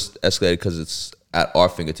now it's just escalated because it's at our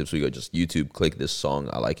fingertips. We go just YouTube, click this song,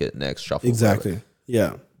 I like it, next, shuffle. Exactly. whatever.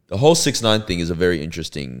 Yeah. The whole 6ix9ine thing is a very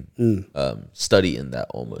interesting study in that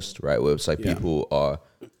almost, right? Where it's like people are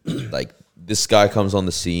like, this guy comes on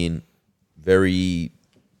the scene very,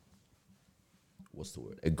 what's the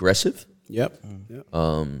word? Aggressive. Yep.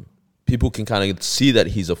 People can kind of see that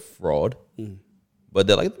he's a fraud, but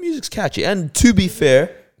they're like, the music's catchy. And to be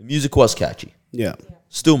fair, the music was catchy. Yeah.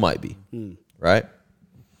 Still might be, right?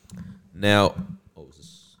 Now, is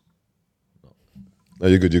this? No,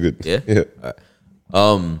 you're good. You're good. Yeah? Yeah.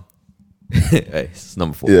 All right. Hey, it's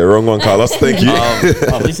number 4. Yeah. Wrong one, Carlos. Thank you.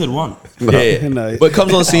 Oh, they said one. Yeah. No. But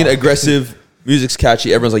comes on the scene, aggressive, music's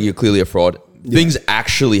catchy. Everyone's like, you're clearly a fraud. Things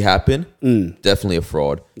actually happen. Definitely a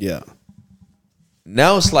fraud. Yeah.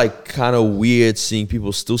 Now it's like kind of weird seeing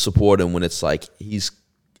people still support him when it's like he's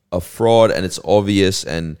a fraud and it's obvious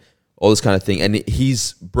and all this kind of thing. And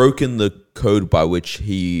he's broken the code by which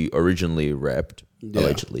he originally repped,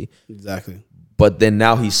 allegedly. Exactly. But then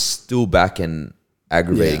now he's still back and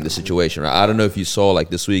aggravating the situation, right? I don't know if you saw, like,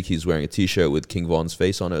 this week he's wearing a T-shirt with King Von's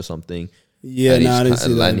face on it or something. Yeah, and no, I didn't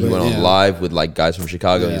see that. and he but went on yeah. live with like guys from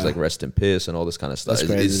Chicago. And he's Yeah. like, rest in piss and all this kind of stuff. That's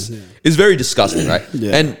crazy. It's very disgusting, right?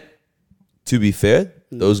 Yeah. And to be fair,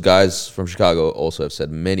 those guys from Chicago also have said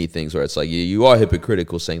many things where it's like, you are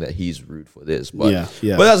hypocritical saying that he's rude for this, but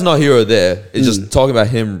Yeah. but that's not here or there. It's just talking about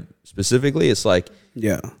him specifically. It's like,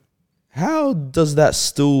 Yeah. how does that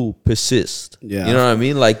still persist? Yeah. You know what I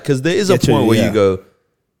mean? Like, because there is a Get you, point where yeah. you go,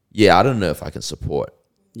 yeah, I don't know if I can support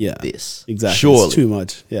Yeah. this. Exactly. Surely. It's too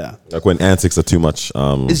much. Yeah. Like when antics are too much.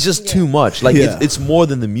 It's just too much. Like, Yeah. it's more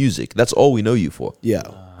than the music. That's all we know you for. Yeah.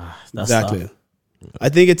 That's Exactly. I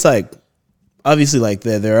think it's like, obviously, like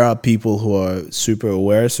there are people who are super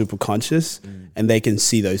aware, super conscious, and they can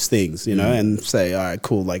see those things, you know, and say, all right,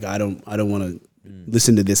 cool. Like I don't want to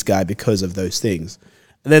listen to this guy because of those things.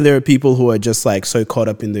 And then there are people who are just like so caught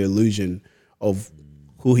up in the illusion of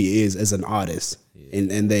who he is as an artist,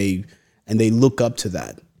 and they look up to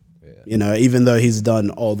that. You know, even though he's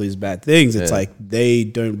done all these bad things, it's like they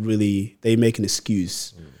make an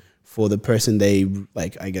excuse for the person they,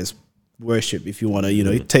 like, I guess, worship, if you want to, you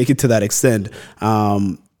know, take it to that extent.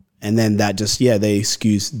 And then that just, they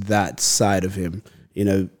excuse that side of him. You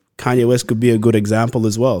know, Kanye West could be a good example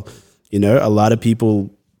as well. You know, a lot of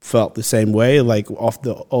people felt the same way, like off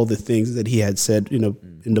all the things that he had said, you know,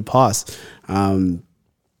 in the past.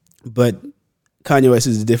 But Kanye West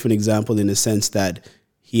is a different example in the sense that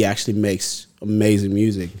he actually makes amazing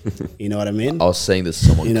music. You know what I mean? I was saying this to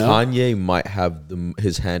someone. You know? Kanye might have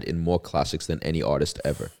his hand in more classics than any artist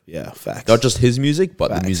ever. Yeah, facts. Not just his music, but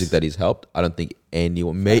Facts. the music that he's helped. I don't think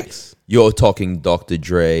anyone. Facts. You're talking Dr.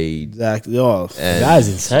 Dre Exactly. Oh, and, guy's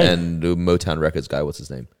insane. and the Motown Records guy. What's his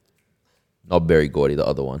name? Not Berry Gordy, the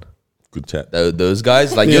other one. good chat. Those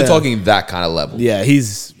guys, like, Yeah. you're talking that kind of level. yeah,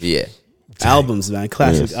 he's Yeah. albums, man,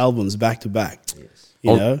 classic Yes. albums back to back.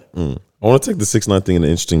 You know? I want to take the 6ix9ine thing in an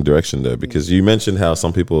interesting direction though, because you mentioned how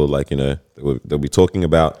some people, like, you know, they'll be talking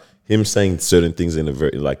about him saying certain things in a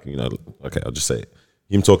very, like, you know, okay, I'll just say it.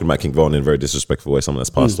 Him talking about King Von in a very disrespectful way, someone that's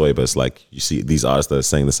passed away, but it's like you see these artists that are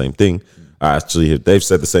saying the same thing. Actually, they've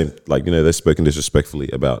said the same, like, you know, they've spoken disrespectfully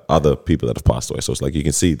about other people that have passed away. So it's like you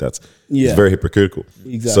can see it's very hypocritical.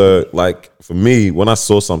 Exactly. So, like, for me, when I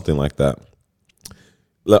saw something like that,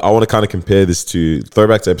 I want to kind of compare this to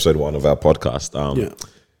throwback to episode 1 of our podcast.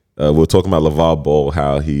 We were talking about LeVar Ball,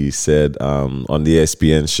 how he said on the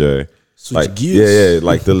ESPN show Like gears. yeah,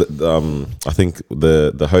 like I think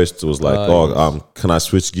the host was like, can I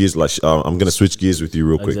switch gears? Like I'm gonna switch gears with you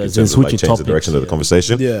real quick in terms of like change the direction of the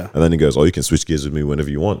conversation. Yeah. And then he goes, you can switch gears with me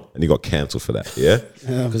whenever you want, and he got cancelled for that. Yeah,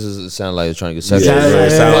 Because it sounded like he was trying to get yeah, sexual.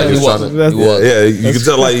 it sounded like he was trying to. He was. Yeah, you could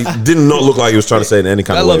tell like he did not look like he was trying to say it in any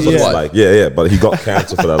kind of way. loves But his it's wife. like but he got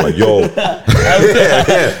cancelled for that. Like yeah.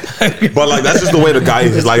 But like that's just the way the guy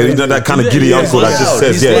is. Like that kind of giddy uncle that just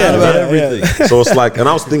says everything. So it's like, and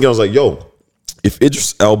I was thinking, I was like, if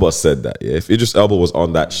Idris Elba said that, if Idris Elba was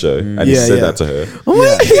on that show and he said that to her,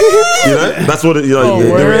 that's what the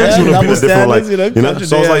reaction would have been a different, like,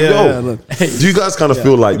 So I was like, do you guys kind of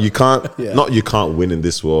feel like you can't, not you can't win in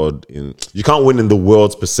this world, you can't win in the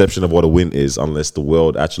world's perception of what a win is unless the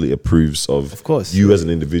world actually approves of course, you as an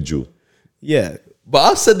individual. Yeah. But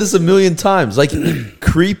I've said this a million times. Like,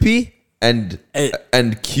 creepy and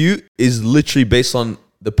cute is literally based on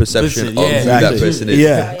the perception of who that person is.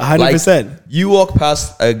 Yeah, 100%. Like, you walk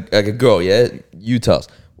past a girl, you tell us.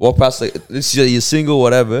 Walk past, you're single,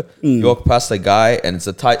 whatever. You walk past a guy and it's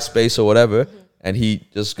a tight space or whatever, and he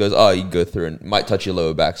just goes, you can go through and might touch your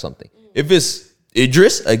lower back, something. If it's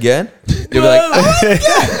Idris again, you'll be like, oh my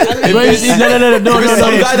God. No.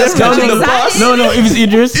 Some guy that's catching the bus. No, if it's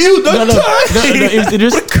Idris. Ew, don't touch. No, if it's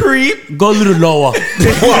Idris. Creep. Go a little lower. I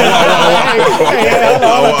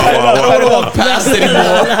don't want to walk past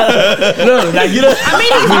anymore. No, like, you know. I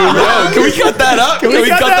mean, Can we cut that up? Can we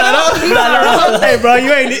cut that up? Hey, bro,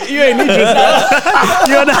 you ain't Idris.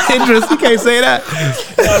 You're not Idris. You can't say that.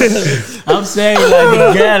 I'm saying,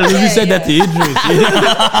 like, girl, if you said that to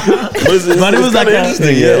Idris. But it was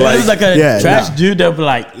like a trash dude that be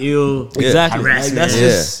like, ew. Exactly. Like, that's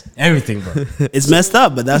just everything, bro. It's messed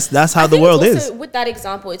up, but that's how the world is. With that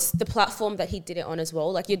example, it's the platform that he did it on as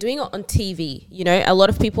well. Like, you're doing it on TV, a lot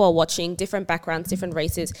of people are watching, different backgrounds, different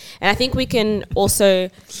races. And I think we can also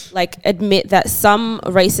like admit that some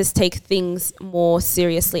races take things more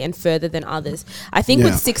seriously and further than others. I think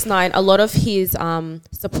with 6ix9ine, a lot of his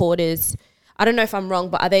supporters, I don't know if I'm wrong,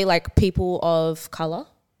 but are they like people of color?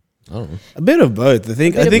 A bit of both. I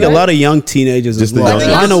think a lot of young teenagers as well.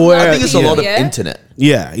 I think it's a lot of internet.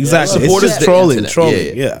 Yeah, exactly. Supporters it's just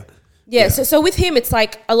trolling. Yeah. So with him, it's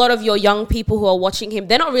like a lot of your young people who are watching him,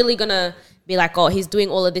 they're not really gonna be like, he's doing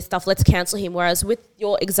all of this stuff, let's cancel him. Whereas with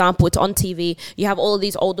your example, it's on TV, you have all of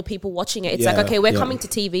these older people watching it. It's like, okay, we're coming to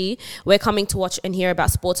TV, we're coming to watch and hear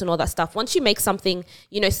about sports and all that stuff. Once you make something,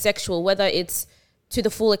 sexual, whether it's to the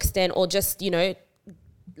full extent or just,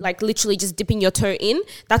 like literally just dipping your toe in,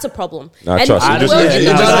 that's a problem. No, I get what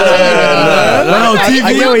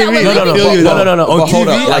you mean. No. On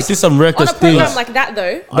TV, I see some reckless on a program things like that,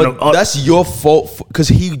 though. But that's your fault because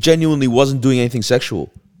he genuinely wasn't doing anything sexual.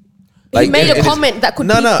 He made a comment that could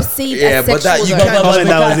be perceived as sexual. But that you though. can't But in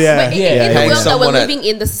the hang world that someone we're living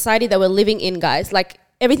in, the society that we're living in, guys, like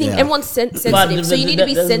everything, everyone's sensitive. So you need to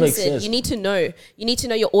be censored. You need to know. You need to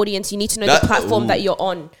know your audience. You need to know the platform that you're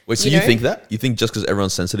on. Wait, so you think that? You think just because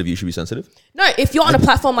everyone's sensitive, you should be sensitive? No, if you're on a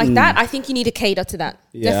platform like that, I think you need to cater to that.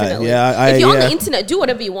 Definitely. If you're on the internet, do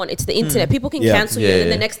whatever you want. It's the internet. People can cancel you and then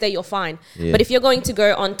the next day you're fine. But if you're going to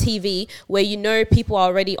go on TV where people are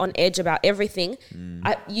already on edge about everything,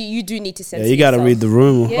 you do need to censor you got to read the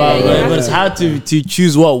room. But it's hard to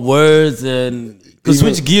choose what words and... Because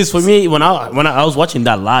switch gears for me, when I was watching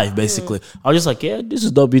that live, basically, I was just like, this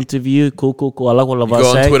is dope interview, cool. I like what I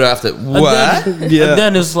was saying. Go on Twitter after, what? And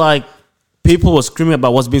then it's like, people were screaming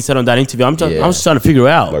about what's being said on that interview. I'm just trying to figure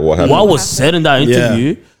out like what was said in that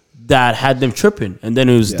interview that had them tripping. And then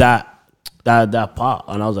it was that part.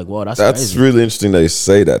 And I was like, wow, that's crazy. Really interesting that you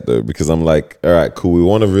say that, though, because I'm like, all right, cool. We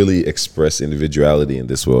want to really express individuality in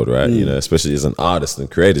this world, right? Especially as an artist and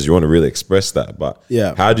creators, you want to really express that. But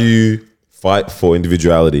how do you fight for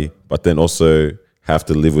individuality, but then also have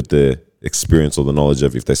to live with the experience or the knowledge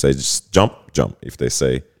of if they say just jump. If they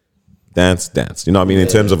say dance. You know what I mean? In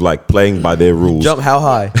terms of like playing by their rules. Jump how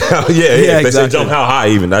high? If they say jump how high,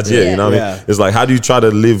 even that's you know what I mean? It's like, how do you try to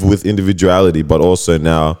live with individuality, but also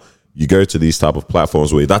now you go to these type of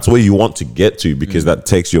platforms where that's where you want to get to because that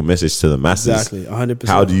takes your message to the masses. Exactly, 100%.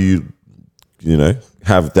 How do you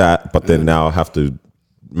have that, but then now have to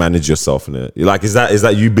manage yourself in it? Like, is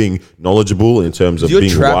that you being knowledgeable in terms of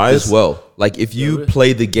being wise as well? Like, if you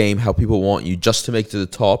play the game how people want you just to make it to the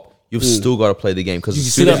top, you've still got to play the game because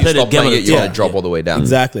as soon as you stop playing it, you're going to drop all the way down.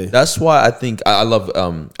 Exactly. That's why I think I love. I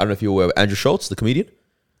don't know if you're aware of Andrew Schultz, the comedian.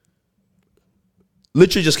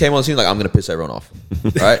 Literally just came on the scene like, I'm going to piss everyone off.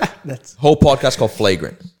 Right? Whole podcast called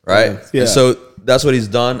Flagrant. Right? Yeah. And so that's what he's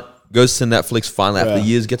done. Goes to Netflix finally after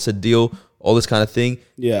years, gets a deal, all this kind of thing.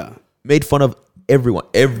 Yeah. Made fun of everyone,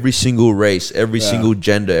 every single race, every single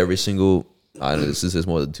gender, every single, I don't know, this is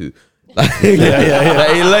more than two. Like, he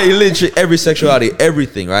literally every sexuality,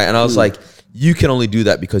 everything, right? And I was like, you can only do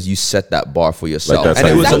that because you set that bar for yourself. Like and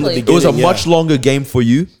it was a yeah. much longer game for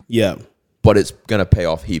you. Yeah. But it's gonna pay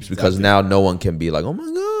off heaps because now no one can be like, oh my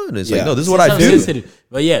god, it's like, Yeah. no, this is what I do. Sensitive.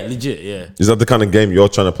 But yeah, legit, yeah. Is that the kind of game you're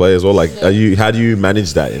trying to play as well? Like, how do you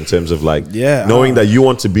manage that in terms of like, knowing that you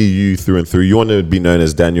want to be you through and through? You want to be known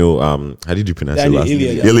as Daniel. How did you pronounce Daniel your last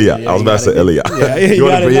Elia. name? Elia. I was about to say Elia. Yeah, you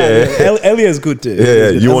want to be Elia is good too. Yeah,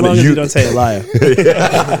 yeah. As long as you don't say a liar.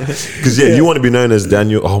 Because you want to be known as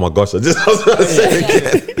Daniel. Oh my gosh, I was about to say it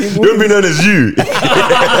again. You want to be known as you.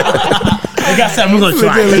 I got something. We're gonna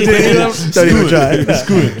try. Don't even try. It's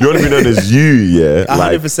good. You want to be known as you, yeah.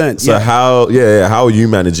 100%. So how are you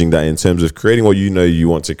managing that in terms of creating what you know you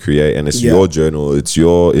want to create, and it's your journal, it's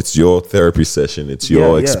your therapy session, it's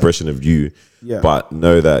your expression of you. Yeah. But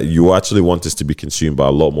know that you actually want this to be consumed by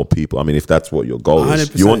a lot more people. I mean, if that's what your goal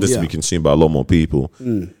is, you want this to be consumed by a lot more people.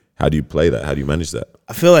 How do you play that? How do you manage that?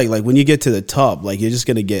 I feel like when you get to the top, like you're just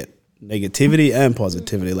gonna get negativity and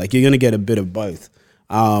positivity. Like you're gonna get a bit of both.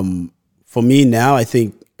 For me now, I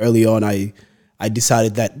think early on, I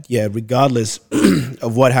decided that, regardless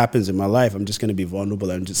of what happens in my life, I'm just going to be vulnerable.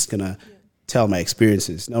 I'm just going to tell my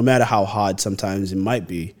experiences. No matter how hard sometimes it might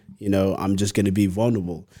be, I'm just going to be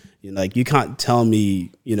vulnerable. Like, you can't tell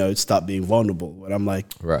me, stop being vulnerable. But I'm like,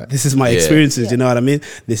 this is my experiences, you know what I mean?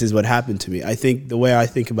 This is what happened to me. I think the way I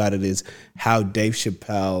think about it is how Dave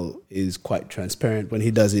Chappelle is quite transparent when he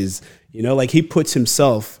does his, like he puts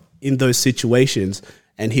himself in those situations.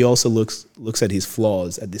 And he also looks at his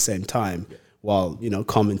flaws at the same time while,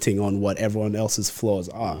 commenting on what everyone else's flaws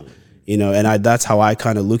are, and that's how I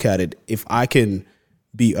kind of look at it. If I can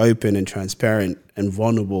be open and transparent and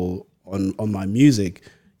vulnerable on my music,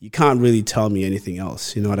 you can't really tell me anything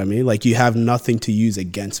else. You know what I mean? Like, you have nothing to use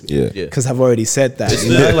against me. Because I've already said that. It's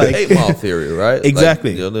the like 8 Mile theory, right?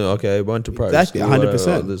 Exactly. Like, okay, I went to private exactly, school.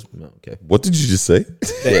 100%. Okay. What did you just say?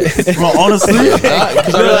 Bro, honestly.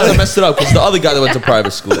 Because I realized I messed it up because the other guy that went to private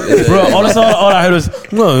school. Bro, honestly, all I heard was,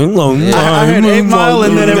 I heard 8 Mile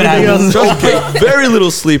and then everything else. Okay, very little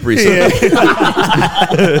sleep recently.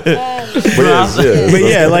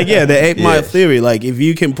 The 8 Mile theory, like if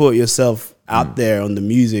you can put yourself out there on the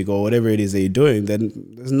music or whatever it is that you're doing, then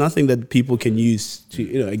there's nothing that people can use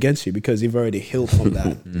to against you because you've already healed from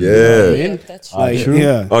that. That's true.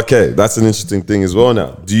 Okay, that's an interesting thing as well.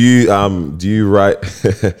 Now, do you write?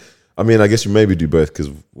 I mean, I guess you maybe do both because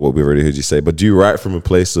what we've already heard you say. But do you write from a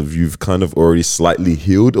place of you've kind of already slightly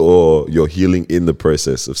healed, or you're healing in the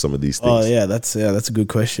process of some of these things? Oh yeah, that's a good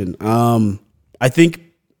question. I think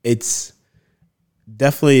it's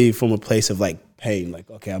definitely from a place of like pain, like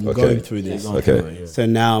okay, I'm going through this. So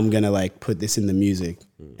now I'm gonna like put this in the music,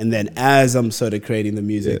 and then as I'm sort of creating the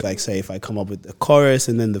music, like say if I come up with the chorus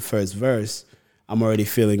and then the first verse, I'm already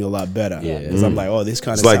feeling a lot better. Because I'm like, oh, this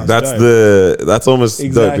kind of like sounds that's almost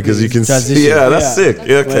dope because you can see. Yeah, that's sick.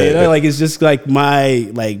 Okay, like it's just like my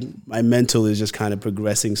mental is just kind of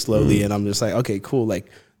progressing slowly, and I'm just like, okay, cool, like.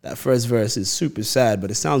 That first verse is super sad, but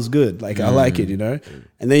it sounds good. Like, I like it,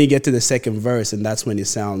 And then you get to the second verse, and that's when it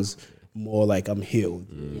sounds more like I'm healed.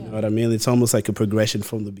 You know what I mean? It's almost like a progression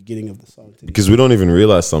from the beginning of the song. Because we don't even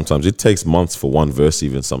realize sometimes it takes months for one verse,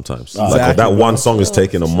 even sometimes. Like that one song is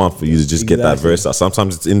taking a month for you to just get that verse out.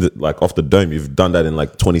 Sometimes it's in the off the dome. You've done that in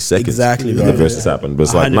like 20 seconds. Exactly, the verse has happened. But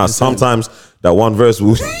it's like, nah, sometimes that one verse,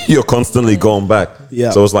 you're constantly going back.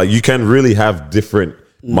 So it's like you can really have different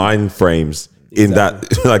mind frames in that,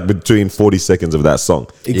 like between 40 seconds of that song.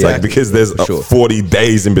 Like, because there's 40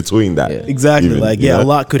 days in between that. Exactly. Even, like, a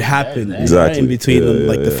lot could happen in between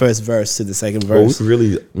the first verse to the second verse.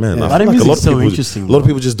 Really, man, I think a lot of people, interesting. A lot of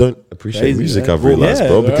people just don't appreciate music, I've realized,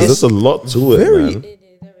 bro, because there's a lot to it, man.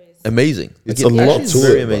 Amazing. It's a lot to it.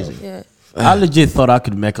 Very amazing. I legit thought I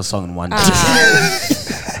could make a song in one day.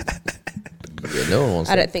 No one wants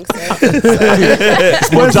I don't think so.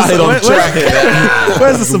 Where's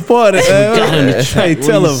the support? Hey,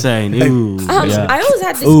 tell him. I always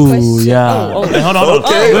had this question. Hey, hold on.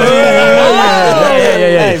 Okay.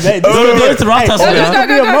 Don't interrupt us.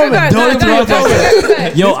 Don't interrupt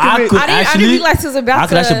us. Yo, I didn't realize he was about I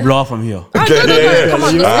could actually blow off from here. No. Come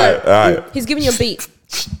on. All right. He's giving you a beat.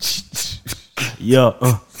 Yo.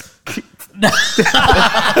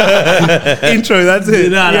 Intro, that's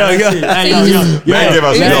it. Now you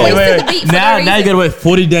gotta wait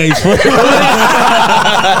 40 days. Let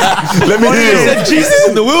me hear it. Jesus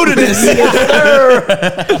in the wilderness.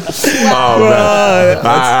 Alright,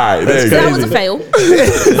 that was a fail. So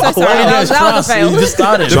sorry, that was a fail. You just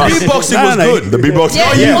started. The beatboxing was good. The beatboxing.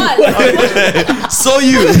 Yeah, you won. So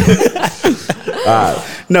you.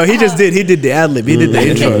 No, he just did. He did the ad lib. He did the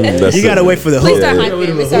intro. You gotta wait for the Please hook. don't hype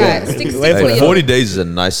him. It's alright. Stick Wait for to it. 40 Days is a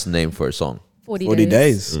nice name for a song. 40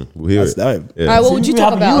 days. We'll hear That's it. dope. Yeah. Alright, what would you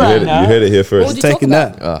talk You about? heard it, you heard it here What first. would you talk Taking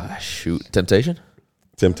about? that. Shoot. Temptation?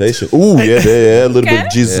 Temptation. Ooh, yeah. A little bit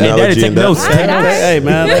of Jesus Hey, Daddy, analogy take in that. notes. Hey,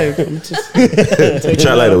 man. I'm just We'll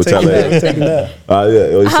chat later. We'll chat later. taking that.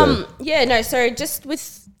 Yeah, what you saying? Yeah, no. So just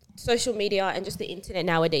with social media and just the internet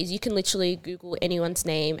nowadays, you can literally Google anyone's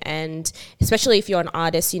name, and especially if you're an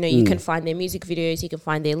artist, you can find their music videos, you can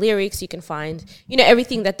find their lyrics, you can find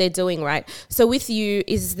everything that they're doing, right? So with you,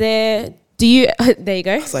 do you there you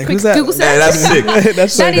go. It's like, Quick who's that? Google search. Hey, that's sick.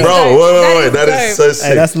 That's so That is dope. Bro, dope. wait. That is so sick.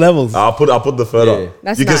 Hey, that's levels. I'll put the photo.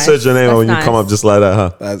 That's You can nice. search your name That's when you come nice. up just like that,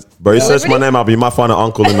 huh? That's- Bro, you search my name, you might find an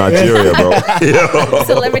uncle in Nigeria, bro. Yo.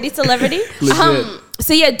 Celebrity.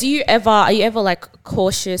 So yeah, are you ever like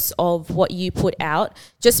cautious of what you put out?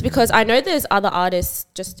 Just because I know there's other artists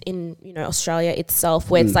just in Australia itself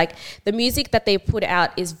where it's like the music that they put out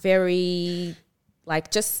is very like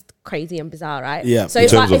just crazy and bizarre, right? Yeah. So In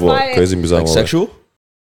if terms I, of what? if I Crazy and bizarre. Like what? sexual?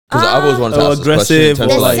 Because I always wanted to ask this question in aggressive terms or of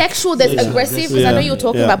there's like, sexual, there's aggressive, because I know you were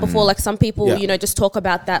talking Yeah. about before, like some people, Yeah. just talk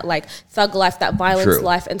about that like thug life, that violence True.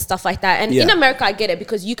 life and stuff like that. And Yeah. in America, I get it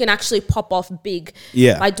because you can actually pop off big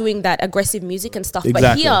Yeah. by doing that aggressive music and stuff. But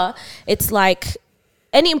Exactly. here, it's like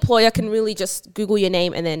any employer can really just Google your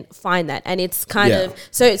name and then find that. And it's kind Yeah. of,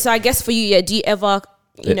 so I guess for you, do you ever,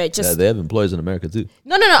 just... they have employees in America too.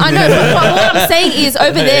 No, I know. But what I'm saying is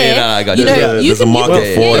over there, no, I got you you. know, Yeah, you there's a can market you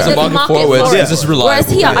can- for yeah, it. there's There's a market for it. It's just reliable. Whereas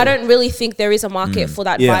here, Yeah. I don't really think there is a market for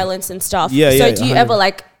that Yeah. violence and stuff. Yeah, so yeah, do you 100%. ever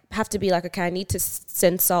like have to be like, okay, I need to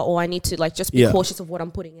censor or I need to like just be Yeah. cautious of what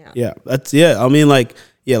I'm putting out? Yeah, I mean, like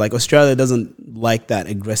Australia doesn't like that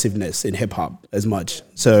aggressiveness in hip hop as much.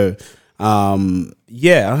 So, I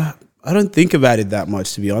don't think about it that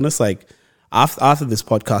much, to be honest. Like after this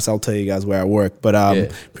podcast, I'll tell you guys where I work.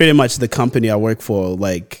 But pretty much the company I work for,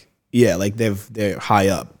 they're high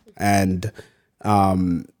up, and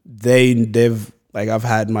they've like I've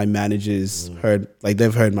had my managers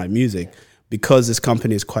they've heard my music because this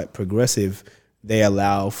company is quite progressive. They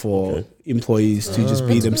allow for employees to just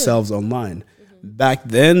be themselves online. Back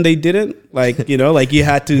then they didn't, you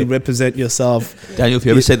had to represent yourself. Daniel, if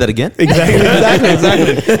you ever say that again?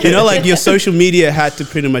 Exactly. Your social media had to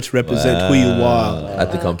pretty much represent who you are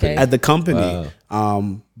At the company. at the company.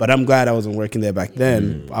 But I'm glad I wasn't working there back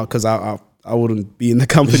then because I wouldn't be in the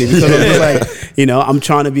company because I was like, I'm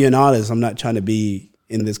trying to be an artist. I'm not trying to be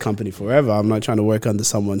in this company forever. I'm not trying to work under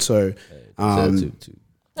someone. So,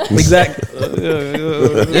 exactly. I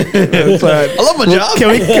love my job. Can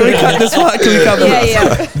we cut this part? Can we cut this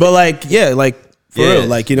Yeah. part? But for Yeah.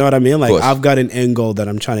 real, you know what I mean? Like course. I've got an end goal that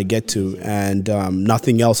I'm trying to get to, and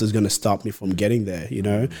nothing else is going to stop me from getting there,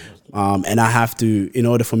 and I have to, in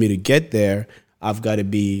order for me to get there, I've got to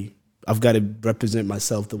represent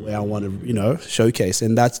myself the way I want to, showcase.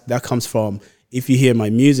 And that comes from, if you hear my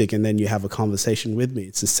music and then you have a conversation with me,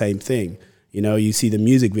 it's the same thing. You see the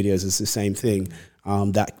music videos, it's the same thing.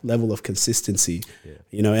 That level of consistency,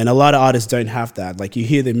 and a lot of artists don't have that. Like you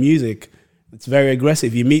hear the music, it's very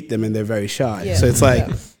aggressive. You meet them and they're very shy. Yeah. So it's like,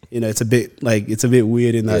 it's a bit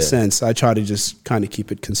weird in that sense. I try to just kind of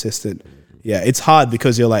keep it consistent. Yeah, it's hard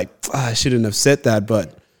because you're like, I shouldn't have said that,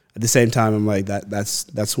 but at the same time, I'm like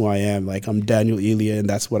that's who I am. Like I'm Daniel Elia, and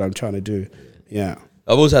that's what I'm trying to do. Yeah.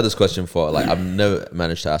 I've always had this question for, I've never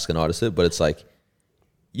managed to ask an artist it, but it's like,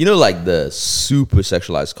 the super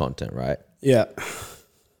sexualized content, right? Yeah.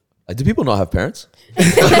 Like, do people not have parents?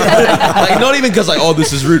 Not even because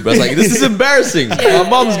this is rude, but it's this is embarrassing. My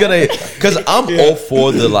mom's gonna, because I'm all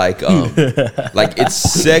for the it's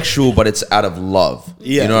sexual, but it's out of love.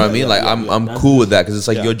 Yeah. You know what I mean? I'm cool with that because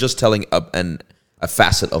it's you're just telling a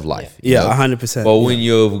facet of life. you Yeah, know? 100%. But when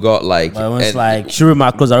you've got she read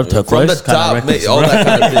my clothes out of from the turquoise. top, mate, all that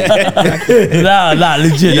kind of thing. Nah,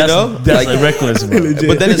 legit. That's Like- reckless, bro.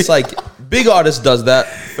 But then it's big artist does that.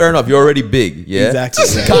 Fair enough, you're already big. Yeah, Exactly.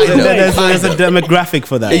 Kind of. There's a demographic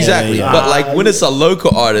for that. Exactly. Yeah. But when it's a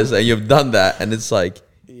local artist and you've done that, and it's Yeah.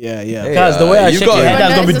 Hey, Guys, the way I you shake got your it. head,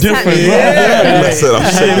 that's gonna be Everyone knows different, what's bro. Listen,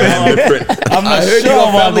 I'm shaking it different. I'm not I heard sure you got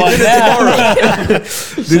about family dinner that.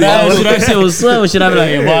 tomorrow. Should I say what's up or should I be like,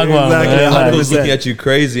 Wagwan, Exactly. man? Like, Uncle's looking at you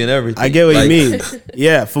crazy and everything. I get what you mean.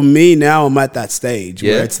 Yeah, for me now, I'm at that stage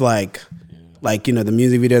Yeah. where it's like the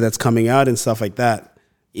music video that's coming out and stuff like that.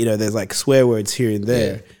 There's swear words here and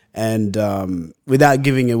there, and without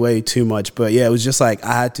giving away too much. But yeah, it was just I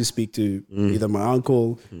had to speak to either my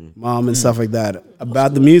uncle, mom, and stuff like that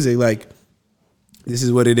about the music. This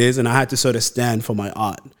is what it is, and I had to sort of stand for my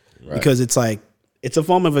art because it's a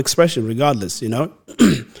form of expression, regardless.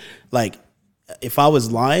 if I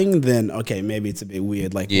was lying, then okay, maybe it's a bit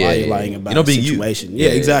weird. Like, why are you lying about not a being situation? Yeah,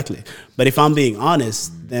 exactly. But if I'm being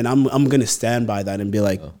honest, then I'm gonna stand by that and be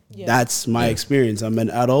like, that's my experience. I'm an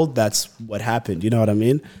adult. That's what happened. You know what I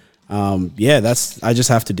mean? I just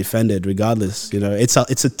have to defend it regardless. You know, it's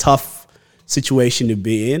a tough situation to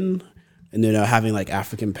be in. And, you know, having like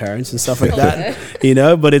African parents and stuff like that, you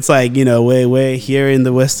know, but it's like, you know, we're here in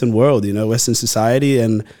the Western world, you know, Western society,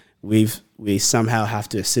 and we somehow have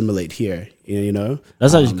to assimilate here, you know.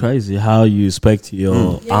 That's actually crazy how you speak to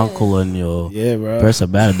your uncle and your bro. person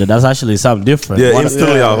about it. That's actually something different. Yeah,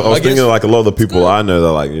 instantly I was thinking like a lot of the people I know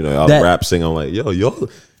that like, you know, I rap sing. I'm like, yo,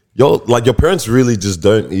 like your parents really just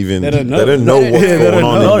don't even, they don't know what's going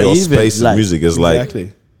on in your space of music. It's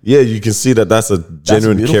like, yeah, you can see that that's a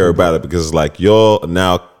genuine care about it, because like you're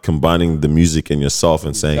now combining the music and yourself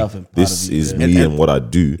and saying this is me and what I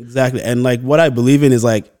do. Exactly. And like what I believe in is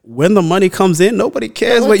like when the money comes in, nobody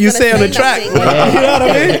cares what you say on the track. You know what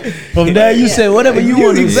I mean? From there you say whatever you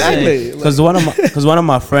want to say. Exactly. Because one of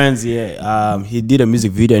my friends, he did a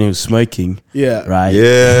music video and he was smoking. Yeah. Right.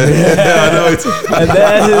 Yeah. I know it's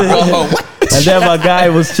and then my guy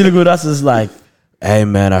was chilling with us, is like, hey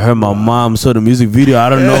man, I heard my mom saw the music video. I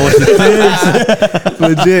don't know what she thinks.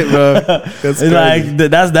 Legit, bro. That's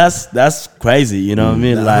like that's crazy. You know what I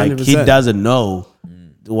mean? Like 100%. He doesn't know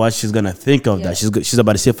what she's gonna think of that. She's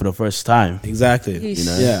about to see it for the first time. Exactly. You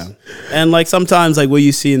know? Yeah. And like sometimes like what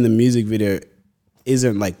you see in the music video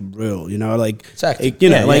isn't like real. You know, like it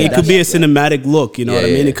could be a cinematic look. You know what I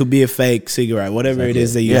mean? It could be a fake cigarette, whatever it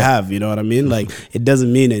is that you have. You know what I mean? Like it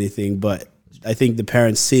doesn't mean anything, but I think the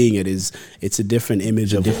parents seeing it's a different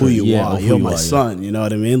image of who you are. You're my son. You know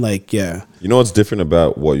what I mean? Like, yeah. You know what's different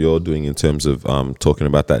about what you're doing in terms of talking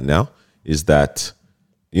about that now is that,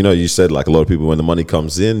 you know, you said like a lot of people, when the money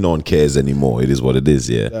comes in, no one cares anymore. It is what it is,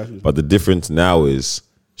 yeah. Exactly. But the difference now is,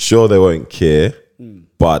 sure, they won't care,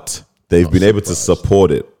 but they've been able to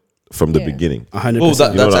support it from the beginning. 100%. Well,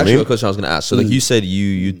 that's actually a question I was going to ask. So like you said,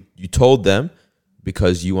 you told them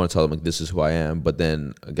because you want to tell them like this is who I am, but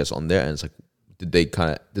then I guess on their end, it's like, did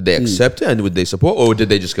they accept it and would they support, or did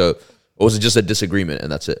they just go, or was it just a disagreement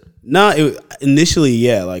and that's it? No, initially,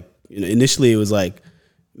 yeah. Like, you know, initially it was like,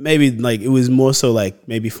 maybe like it was more so like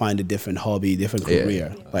maybe find a different hobby, different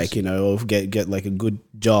career, like, you know, or get like a good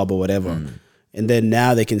job or whatever. And then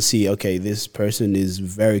now they can see, okay, this person is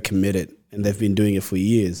very committed and they've been doing it for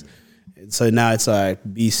years. And so now it's like,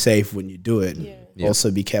 be safe when you do it. Also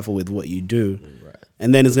be careful with what you do.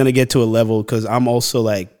 And then it's going to get to a level, because I'm also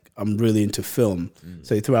like, I'm really into film.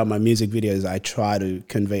 So throughout my music videos, I try to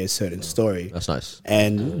convey a certain story. That's nice.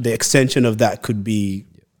 And the extension of that could be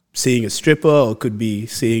seeing a stripper, or could be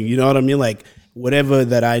seeing, you know what I mean? Like whatever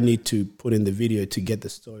that I need to put in the video to get the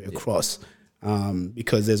story across.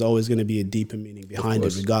 Because there's always going to be a deeper meaning behind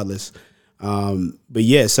it regardless. But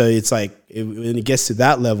yeah, so it's like when it gets to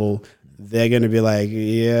that level, they're going to be like,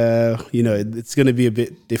 yeah, you know, it's going to be a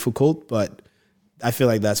bit difficult, but I feel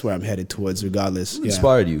like that's where I'm headed towards regardless. What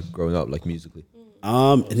inspired you growing up, like musically?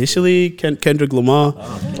 Initially Kendrick Lamar,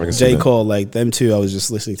 J. Cole, like them two, I was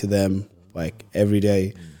just listening to them like every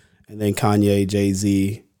day. And then Kanye,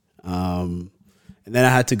 Jay-Z. And then I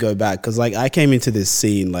had to go back because like I came into this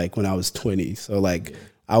scene like when I was 20. So like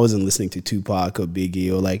I wasn't listening to Tupac or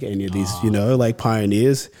Biggie or like any of these, you know, like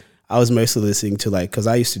pioneers. I was mostly listening to like, because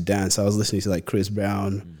I used to dance, I was listening to like Chris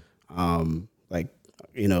Brown, like,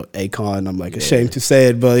 you know, Akon. I'm like ashamed to say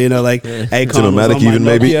it, but you know, like Akon. Cinematic even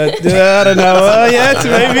maybe. I don't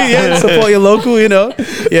know. Support your local, you know.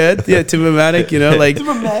 Timbermatic, you know, like,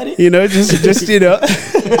 you know, just you know.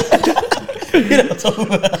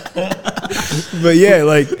 But yeah,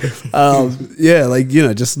 like you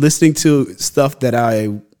know, just listening to stuff that I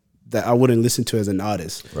wouldn't listen to as an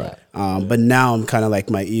artist. Right. But now I'm kind of like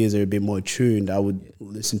my ears are a bit more tuned. I would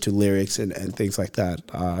listen to lyrics and things like that.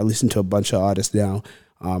 I listen to a bunch of artists now.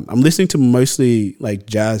 I'm listening to mostly like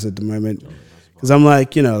jazz at the moment because I'm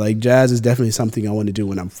like, you know, like jazz is definitely something I want to do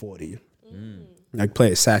when I'm 40. Like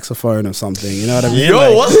play a saxophone or something, you know what I mean? Yo,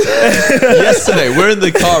 like, what? Yesterday, we're in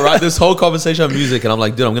the car, right? This whole conversation on music, and I'm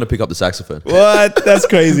like, dude, I'm gonna pick up the saxophone. What? That's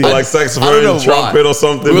crazy. Like saxophone, trumpet, or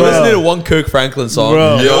something. We were listening to one Kirk Franklin song,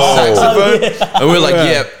 saxophone, and we were like,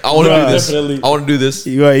 yeah, I want to do this. I want to do this.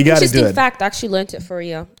 You got to do it. Interesting fact, I actually learned it for a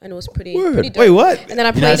year, and it was pretty dope. Wait, what? And then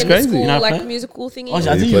I played in the school, like musical thingy.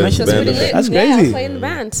 Oh, I think you mentioned that. That's Yeah, I crazy. play in the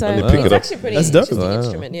band, so it's actually pretty interesting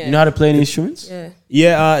instrument. Yeah. You know how to play any instruments?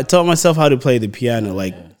 Yeah, I taught myself how to play the piano.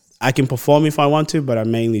 Like, I can perform if I want to, but I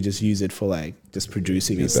mainly just use it for like just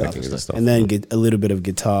producing and stuff. And then get a little bit of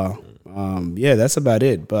guitar. Yeah, that's about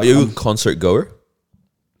it. But Are you a concert goer?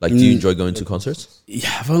 Like, do you enjoy going to concerts? Yeah,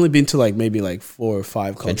 I've only been to like maybe like 4 or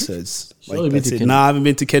 5 concerts. Surely Like, been that's to it. Kendrick. Nah, I haven't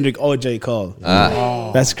been to Kendrick or J. Cole.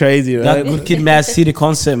 That's crazy, That right? Good Kid, Mad City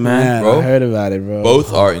concert, man. Man, bro. I heard about it, bro.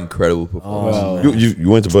 Both are incredible performances. Bro. You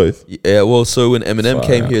went to both? Yeah, well, so when Eminem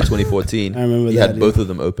came here 2014, I remember he that, had both of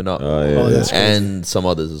them open up. That's And some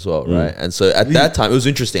others as well, right? And so at that time, it was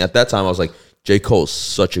interesting. At that time, I was like, J. Cole's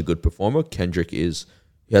such a good performer. Kendrick he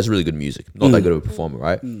has really good music. Not that good of a performer,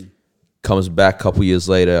 right? Comes back a couple years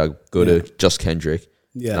later, I go to just Kendrick.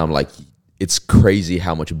 Yeah. And I'm like, it's crazy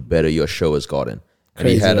how much better your show has gotten. And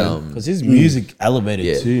he had Because his music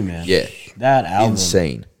elevated too, man. Yeah. That album.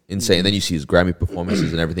 Insane. Then you see his Grammy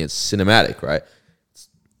performances and everything. It's cinematic, right? It's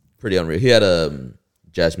pretty unreal. He had a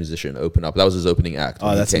jazz musician open up. That was his opening act.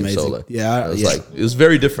 When that's he came amazing. solo. Yeah, I was yeah. like, it was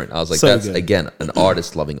very different. I was like, So that's good. again an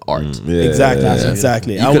artist loving art. Exactly,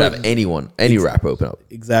 exactly. You could have any rapper open up.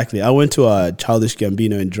 Exactly. I went to a Childish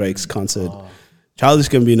Gambino and Drake's concert. Childish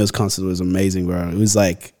Gambino's concert was amazing, bro. It was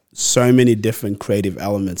like so many different creative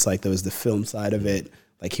elements. Like there was the film side of it.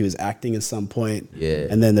 Like he was acting at some point. Yeah.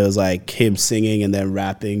 And then there was like him singing and then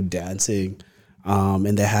rapping, dancing.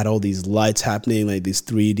 And they had all these lights happening, like this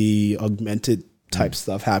 3D augmented type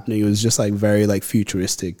stuff happening. It was just like very like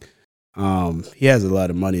futuristic. He has a lot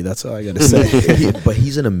of money. That's all I gotta say. But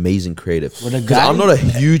he's an amazing creative. Well, the 'Cause guy I'm not a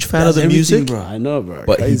huge fan of does the everything, music, bro. I know, bro.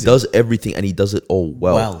 but Crazy. he does everything and he does it all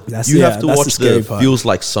well. You have to that's watch the scary the part. Feels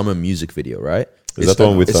Like Summer music video, right? Is that the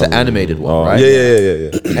one with it's an animated one, right? Yeah.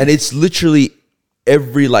 And it's literally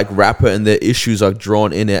every like rapper and their issues are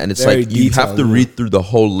drawn in it, and it's Very like you have detailed, to yeah. read through the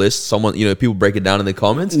whole list. Someone, people break it down in the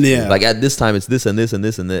comments. Yeah. Like at this time it's this and this and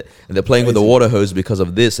this and that, and they're playing with the water hose because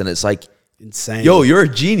of this, and it's like, Insane. yo, you're a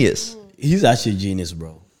genius. He's actually a genius,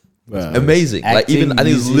 bro. Amazing. Like Acting, even I think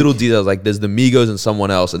there's music. little details, like there's the Migos and someone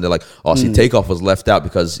else, and they're like, oh, see, Takeoff was left out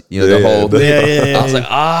because the whole. Yeah. I was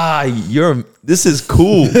like, this is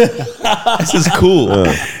cool. This is cool.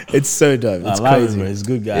 It's so dope. It's I love crazy. him, bro. He's a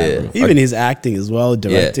good guy, Yeah. bro. Even his acting as well,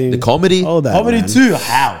 directing. the comedy. All that. Comedy man. too.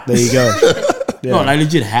 How? There you go. Yeah. No, like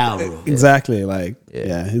legit how, bro. Exactly. Like,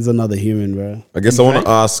 yeah, he's another human, bro. I guess I want to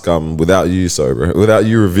ask, without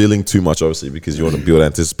you revealing too much, obviously, because you want to build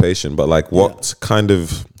anticipation, but like what kind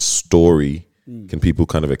of story can people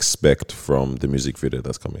kind of expect from the music video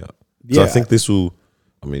that's coming out? So I think this will,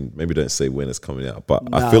 maybe don't say when it's coming out, but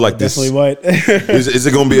I feel like this, definitely won't. is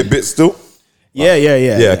it going to be a bit still? Yeah.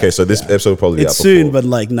 Yeah, okay, so this episode will probably be It's out soon, before. but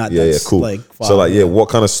like not. Yeah, that's, cool. Like, far So like, away. what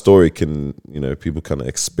kind of story can, people kind of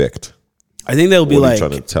expect? I think they'll be What are you like,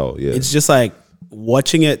 trying to tell? Yeah. it's just like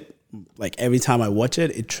watching it. Like every time I watch it,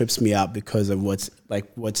 it trips me out because of what's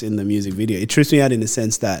in the music video. It trips me out in the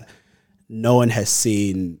sense that no one has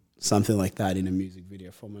seen something like that in a music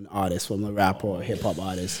video from an artist, from a rapper or a hip hop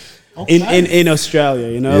artist in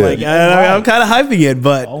Australia. I'm kind of hyping it,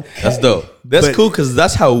 but That's dope. That's But- cool because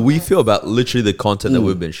that's how we feel about literally the content that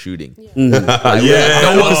we've been shooting. Like,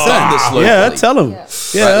 no one's done this locally. yeah, tell them.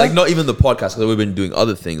 Yeah, Right? Like not even the podcast because we've been doing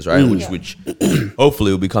other things, right? Which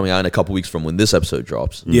hopefully will be coming out in a couple weeks from when this episode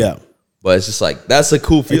drops. yeah. But it's just like that's a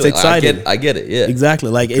cool feeling. Like, exciting. I get it. Yeah. Exactly.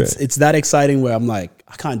 Like it's that exciting where I'm like,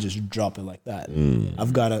 I can't just drop it like that.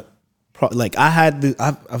 I've got to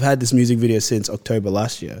I've had this music video since October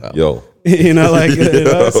last year. Yo.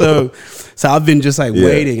 So I've been just like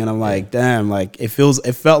waiting, and I'm like, damn, like it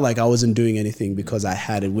felt like I wasn't doing anything because I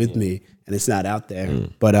had it with me and it's not out there.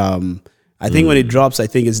 But I think when it drops, I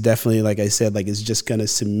think it's definitely, like I said, like it's just gonna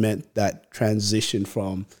cement that transition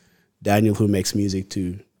from Daniel who makes music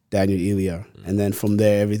to Daniel Elia, and then from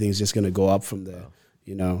there everything's just gonna go up from there,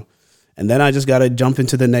 And then I just gotta jump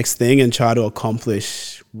into the next thing and try to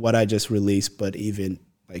accomplish what I just released, but even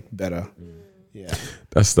like better. Yeah,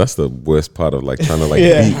 That's the worst part of like trying to like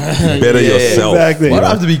be better yourself. exactly. Why do I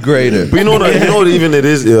have to be greater? But you know what even it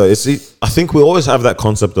is? I think we always have that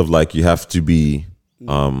concept of like you have to be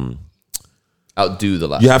Outdo the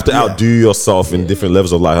last. you have to outdo yourself in different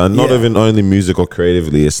levels of life, and not even only music or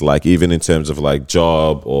creatively. It's like even in terms of like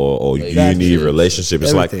job or uni relationship.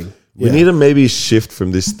 It's like Everything. we need to maybe shift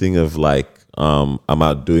from this thing of like I'm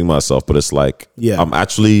outdoing myself, but it's like I'm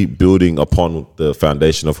actually building upon the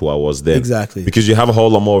foundation of who I was then. Exactly. Because you have a whole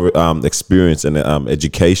lot more experience and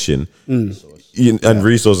education. And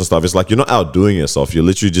resource and stuff. It's like you're not outdoing yourself. You're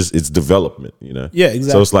literally it's development, Yeah, exactly.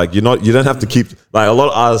 So it's like you don't have to keep like a lot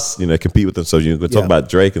of us, compete with themselves. You talk about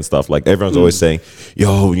Drake and stuff. Like everyone's always saying,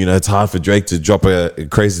 "Yo, it's hard for Drake to drop a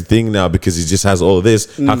crazy thing now because he just has all of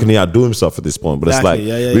this. How can he outdo himself at this point?" But Exactly.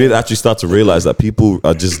 it's like we need to actually start to realize that people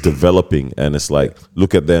are just developing, and it's like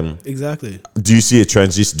look at them. Exactly. Do you see a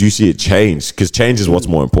transition? Do you see it change? Because change is what's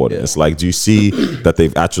more important. It's like, do you see that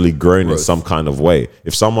they've actually grown in some kind of way?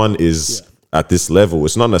 If someone is at this level,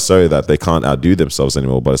 it's not necessarily that they can't outdo themselves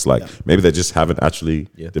anymore, but it's like maybe they just haven't actually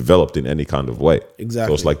developed in any kind of way.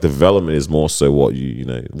 Exactly. So it's like development is more so what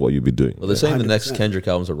you be doing. Well, they're saying the next Kendrick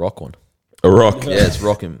album's a rock one. A rock. Yeah, it's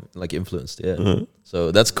rock like influenced. Yeah.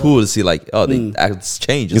 So that's cool to see. Like, it's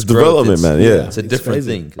changed. It's development, man. Yeah, it's a different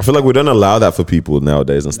thing. I feel like we don't allow that for people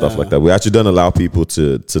nowadays and stuff like that. We actually don't allow people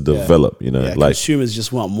to develop. You know, like consumers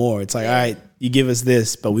just want more. It's like, all right, you give us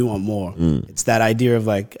this, but we want more. It's that idea of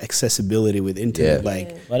like accessibility with internet.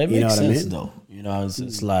 Like, but it makes sense though. You know,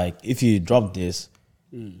 it's like if you drop this,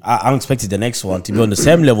 I'm expecting the next one to be on the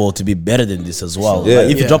same level, to be better than this as well. Yeah.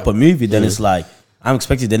 Like if you drop a movie, then it's like I'm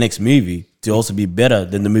expecting the next movie to also be better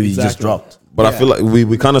than the movie you just dropped. But I feel like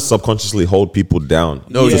we kind of subconsciously hold people down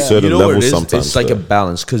to a certain you know level what it is? sometimes. It's like a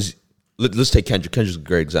balance because let's take Kendrick. Kendrick's a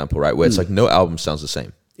great example, right? Where it's like no album sounds the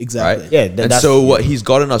same. Exactly. Right? Yeah, and so what he's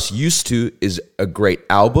gotten us used to is a great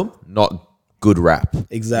album, not good rap.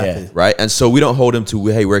 Exactly. Right? And so we don't hold him to,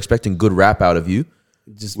 hey, we're expecting good rap out of you.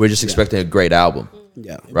 We're just expecting a great album.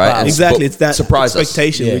 Yeah. Right? And exactly. It's that surprise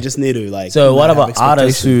expectation. us. We just need to like. So what about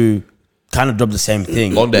artists who kind of drop the same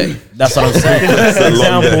thing? Long Day. That's what I'm saying. For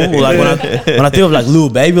example, like when I think of like Lil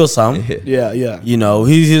Baby or something, you know,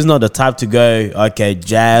 he's not the type to go, okay,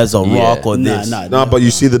 jazz or rock or this. No, but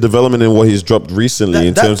you see the development in what he's dropped recently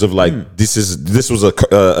in terms of like this was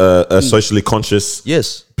a socially conscious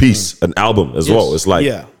piece, an album as well. It's like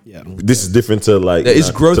this is different to like there is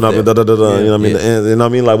growth. You know what I mean? And you know what I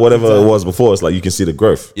mean? Like whatever it was before, it's like you can see the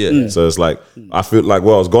growth. Yeah. So it's like I feel like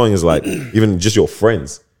where I was going is like even just your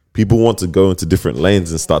friends. People want to go into different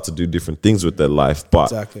lanes and start to do different things with their life,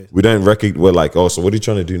 but we don't recognize. We're like, oh, so what are you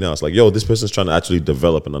trying to do now? It's like, yo, this person's trying to actually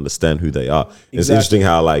develop and understand who they are. It's interesting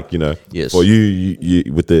how, like, you know, for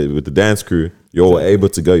you with the dance crew, you're all able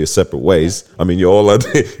to go your separate ways. I mean, you're all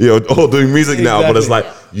doing music now, but it's like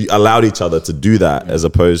you allowed each other to do that as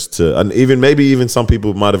opposed to, and even some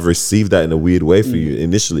people might have received that in a weird way for you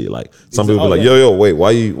initially. Like some people be like, yo,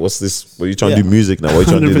 wait, what's this? What are you trying to do music now? Why are you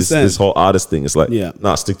trying to do this whole artist thing? It's like,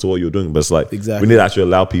 nah, stick to what you're doing. But it's like, we need to actually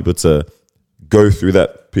allow people to go through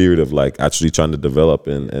that period of like actually trying to develop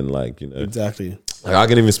and like, you know. Exactly. Like I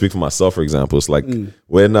can even speak for myself, for example. It's like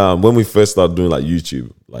when we first started doing like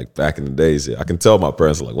YouTube, like back in the days, I can tell my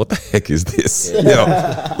parents are like, what the heck is this? You know,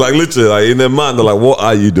 like literally, like in their mind, they're like, what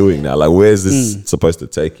are you doing now? Like, where's this supposed to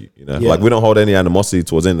take you? You know, like we don't hold any animosity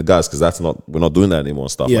towards any of the guys because we're not doing that anymore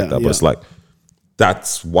and stuff like that. But it's like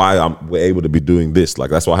that's why we're able to be doing this.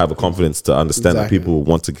 Like that's why I have a confidence to understand that people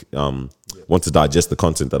want to digest the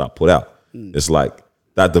content that I put out. It's like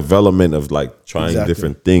that development of like trying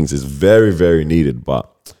different things is very, very needed. But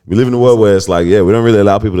we live in a world where it's like, we don't really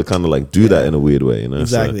allow people to kind of like do that in a weird way, you know?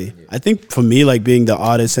 Exactly. So, I think for me, like being the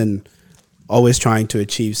artist and always trying to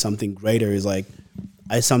achieve something greater is like,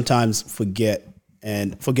 I sometimes forget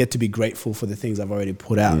to be grateful for the things I've already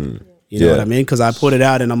put out. You know what I mean? Because I put it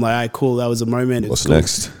out and I'm like, all right, cool, that was a moment. What's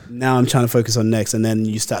next? Now I'm trying to focus on next. And then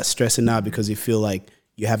you start stressing out because you feel like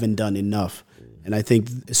you haven't done enough. And I think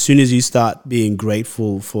as soon as you start being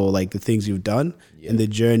grateful for like the things you've done and the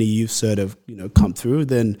journey you've sort of, you know, come through,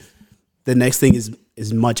 then the next thing is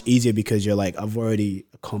much easier because you're like, I've already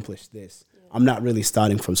accomplished this. I'm not really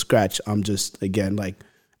starting from scratch. I'm just, again, like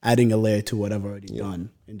adding a layer to what I've already done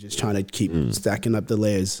and just trying to keep stacking up the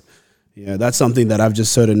layers. Yeah, that's something that I've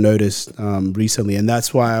just sort of noticed recently. And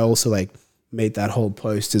that's why I also like made that whole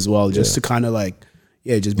post as well, just to kind of like,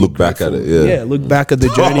 just look back at it. Yeah, look back at the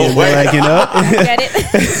journey and be like, you know, Get it?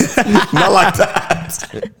 not like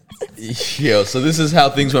that. Yo, so this is how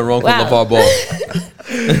things went wrong for LeVar Ball.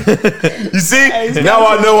 You see, now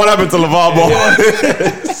I know what happened to LeVar Ball.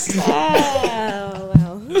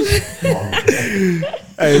 Wow.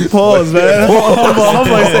 Hey, pause, man.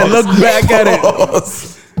 Homeboy said, look back at it.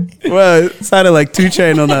 Well, it sounded like 2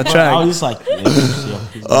 Chainz on that track. I was just like,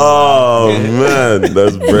 Oh man,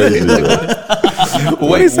 that's crazy.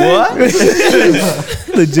 Wait, what?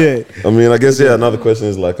 Legit. I mean, I guess another question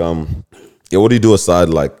is like, what do you do aside,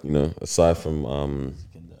 like, you know, aside from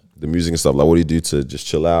the music and stuff? Like, what do you do to just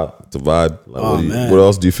chill out, to vibe? Like, what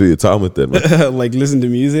else do you fill your time with then, man? Like listen to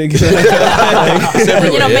music. When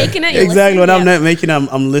you're not making it, you're Exactly. When I'm listening, not making,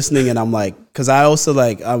 I'm listening, and I'm like, because I also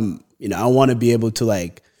like, you know, I want to be able to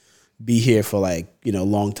like be here for like, you know,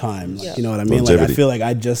 long time. Like, you know what I mean? Like I feel like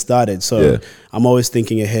I just started, so I'm always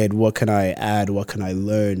thinking ahead. What can I add? What can I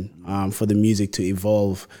learn for the music to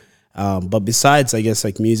evolve? But besides, I guess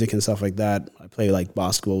like music and stuff like that, I play like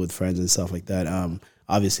basketball with friends and stuff like that.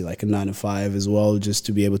 Obviously like a 9 to 5 as well, just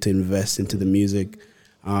to be able to invest into the music.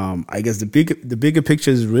 I guess the bigger picture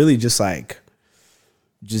is really just like,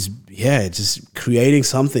 just creating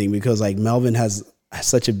something, because like Melbourne has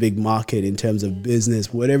such a big market in terms of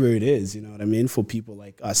business, whatever it is, you know what I mean, for people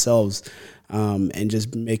like ourselves, and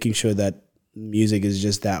just making sure that music is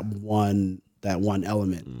just that one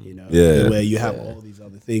element, you know, where you have all these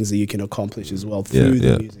other things that you can accomplish as well through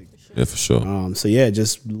the music. Yeah, for sure. So yeah,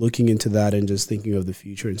 just looking into that and just thinking of the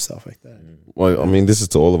future and stuff like that. Well, I mean, this is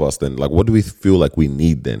to all of us then. Like, what do we feel like we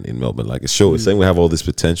need then in Melbourne? Like, it's sure, it's saying we have all this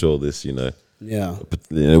potential, this, you know,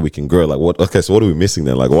 we can grow. Like, what? Okay, so what are we missing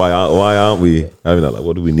then? Like, why aren't we having that? Like,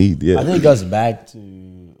 what do we need? Yeah, I think it goes back to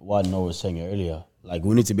what Noah was saying earlier. Like,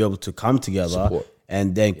 we need to be able to come together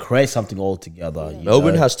and then create something all together.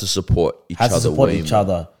 Melbourne has to support each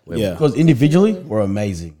other. Because individually, we're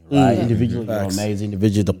amazing, right? Individually, we're amazing.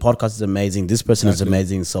 Individually, the podcast is amazing. This person is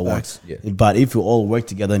amazing, so on. But if we all work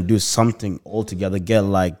together and do something all together, get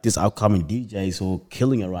like this upcoming DJs who are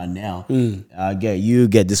killing it right now.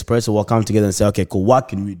 Get this person who will come together and say, okay, cool, what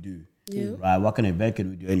can we do? Right? What kind of event can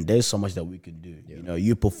we do? And there's so much that we can do. You know,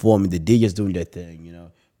 you performing, the DJs doing their thing, you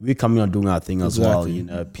know. We're coming on doing our thing as well, you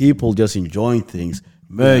know. People just enjoying things,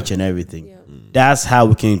 merch and everything. That's how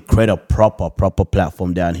we can create a proper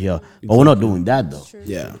platform down here. But we're not doing that though.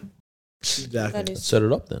 Yeah. Exactly. Set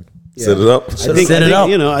it up then. Set it up. I think,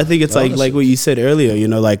 you know, I think it's like what you said earlier, you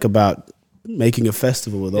know, like about making a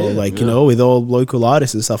festival with all you know, with all local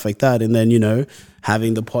artists and stuff like that. And then, you know,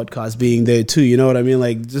 having the podcast being there too, you know what I mean?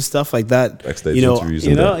 Like just stuff like that. Backstage you know, interviews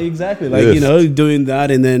exactly. Like, you know, doing that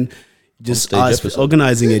and then just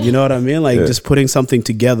organizing it, you know what I mean? Like just putting something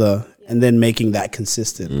together and then making that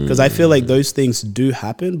consistent. Because I feel like those things do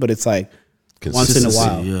happen, but it's like once in a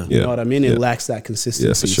while. You know what I mean? It lacks that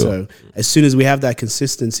consistency. So as soon as we have that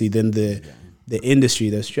consistency, then the industry,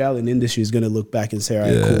 the Australian industry is going to look back and say, all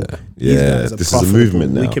right, cool. These guys are this profitable. is a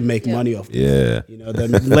movement now. We can make money off this. You know,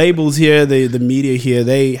 the labels here, the media here,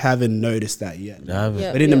 they haven't noticed that yet.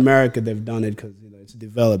 But in America, they've done it because, you know, it's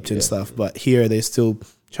developed and stuff. But here, they're still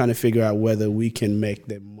trying to figure out whether we can make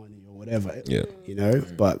them money or whatever. You know,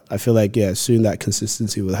 but I feel like soon that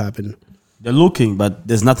consistency will happen. They're looking, but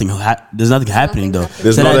there's nothing happening though.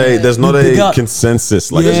 There's not a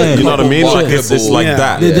consensus. Like you know what I mean? Like it's like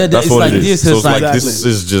that. That's what it is. So it's like this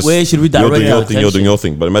is just where should we direct you're doing your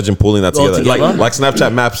thing. But imagine pulling that together. Like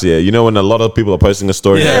Snapchat Maps. You know when a lot of people are posting a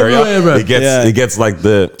story in the area, it gets like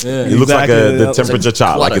it looks like the temperature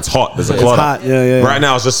chart. Like it's hot. There's a clutter. Right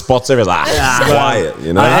now it's just spots everywhere. It's quiet.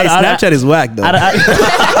 You know. Snapchat is whack though.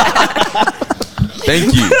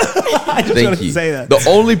 Thank you. Thank you. Say that. The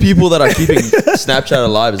only people that are keeping Snapchat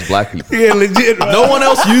alive is black people. Yeah, legit. Right? No one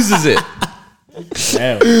else uses it. I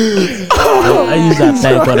use that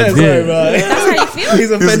thing quite a bit. That's how you feel?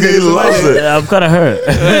 He's offended. He loves it. I'm kind of hurt.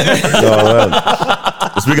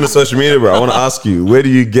 Speaking of social media, bro, I want to ask you, where do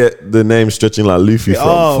you get the name Stretching Like Luffy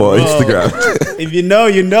from for Instagram? If you know,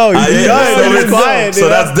 you know. So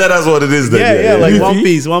that's what it is then. Yeah, like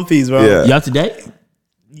One Piece, bro. Yeah. You up to date?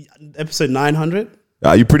 Episode 900.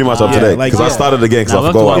 You pretty much up to date because I started again because I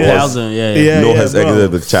forgot what I was. Nor has exited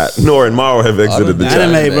the chat. Nor and Maro have exited the chat.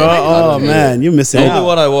 Anime, bro. Oh man, you're missing out. out. The only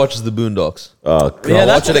one I watch is the Boondocks. Oh, I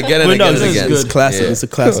watch it again and again and again. It's classic. It's a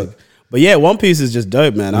classic. But yeah, One Piece is just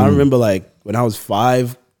dope, man. I remember like when I was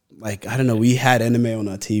 5. Like, I don't know, we had anime on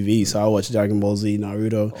our TV, so I watched Dragon Ball Z,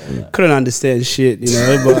 Naruto. Couldn't understand shit, you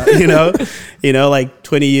know, but you know, like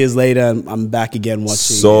 20 years later, I'm back again watching.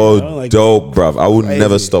 So like, dope, bruv. I would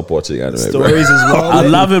never stop watching anime, stories bro. as well. I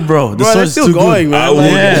love it, bro. The Bro, it's still going, man. I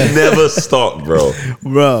would never stop, bro.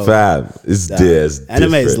 Fam, it's there.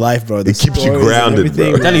 Anime is life, bro. It keeps you grounded,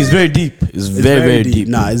 bro. It's very deep. It's very deep.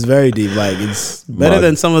 Nah, it's very deep. Like, it's better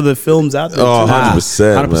than some of the films out there. Oh,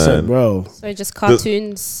 100%, man. Bro. So just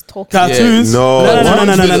cartoons talking. Cartoons? No.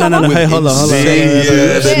 No. Hey, hold on. No.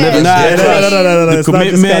 The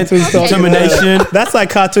commitment, determination. That's like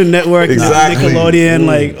Cartoon Network, Nickelodeon.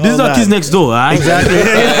 Like this is not Kids Next Door, right?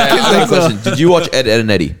 Exactly. Did you watch Ed,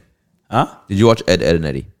 and Eddie? Huh? Did you watch Ed, and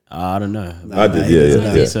Eddie? I don't know. I did, yeah.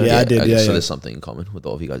 I did, So there's something in common with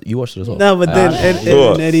all of you guys. You watched it as well. No, but then Ed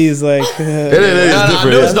and Eddie is like...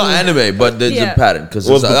 It's not anime, but there's a pattern because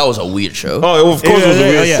that was a weird show. Oh, of course it was a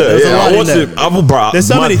weird show. I watched it. There's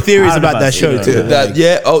so many theories about that show too.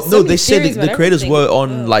 They said the creators were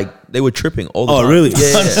on like... They were tripping all the time. Oh, really?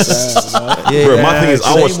 Yeah. Bro, my thing is,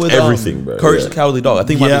 I watched everything, bro. Courage the Cowardly Dog. I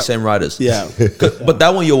think it might be the same writers. Yeah. But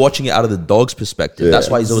that one, you're watching it out of the dog's perspective. That's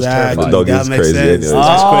why he's always terrified. The dog is crazy anyway.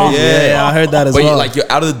 That's crazy. Yeah, I heard that as well. But you're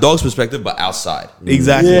out of the dog's perspective, but outside.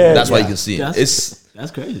 Exactly. That's why you can see him. That's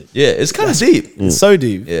crazy. Yeah, it's kind of deep. It's so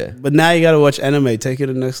deep. Yeah. But now you got to watch anime. Take it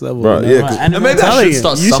to the next level. Bro, And maybe I should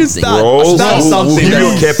start something. You should start something. We'll give you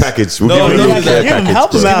a care package. We'll give you a little care package.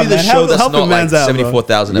 Help him out, Give me the show that's help not him like man's out,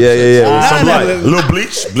 74,000 episodes. Yeah. Some like a little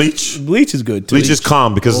Bleach. Bleach is good too. Bleach is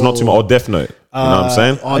calm because it's not too much. Or Death Note. You know what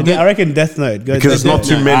I'm saying? I reckon Death Note. Go Because it's not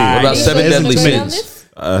too many. What about Seven Is Deadly it on Sins?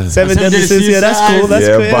 this? Seven Deadly Sins. Yeah, that's cool. That's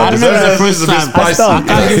Yeah, cool. but I remember the first time.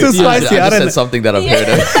 It's too spicy. I I just don't said something that I've heard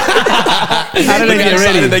of. I don't get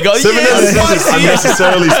ready. They go, Seven yeah, Deadly Sins is spicy.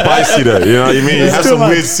 unnecessarily spicy though. You know what I mean? You It's have too some much.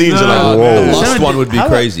 weird scenes. You're The like, whoa. last one would be How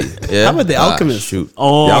about- crazy. Yeah. how about The Alchemist? Shoot.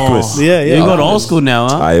 Oh, The Alchemist. Yeah, yeah. You go to old school now,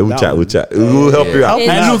 huh? Alright, we'll chat. We'll help you out. Hey,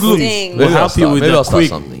 look, look. Interesting. We'll help you with Maybe the I'll start quick,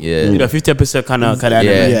 something. Yeah. you know, 50% kind of Yeah.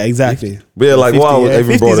 Yeah, exactly. But yeah, like, 50, wow, yeah. even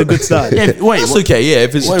 50 brought is a it. good start. Yeah, wait, That's okay. Yeah.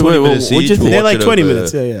 If it's Wait, 20 wait, minutes what each, you think? we'll They're watch like it 20 over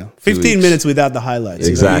minutes. Yeah, yeah. 2 15 weeks. minutes without the highlights. So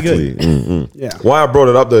you're Exactly. good. Yeah. Why I brought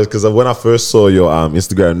it up though is because when I first saw your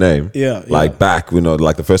Instagram name, Yeah, like yeah. back, you know,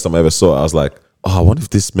 like the first time I ever saw it, I was like, oh, I wonder if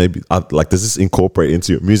this maybe, like, does this incorporate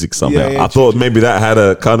into your music somehow? Yeah, yeah, I thought maybe that had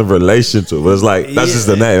a kind of relation to it, but it's like, that's just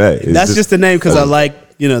the name, hey. It's That's just the name because I like,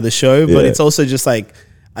 you know, the show, but Yeah. it's also just like,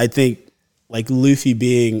 I think like Luffy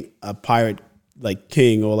being a pirate like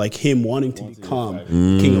king, or like him wanting to become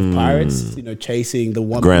king of pirates, you know, chasing the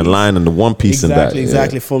one Grand Piece. Line and the One Piece Exactly, and that.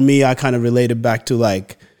 exactly. For me, I kind of related back to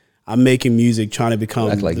like, I'm making music, trying to become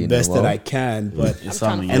Act like the you know best that well. I can, but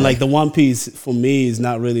something, and like the One Piece for me is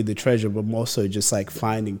not really the treasure, but more so just like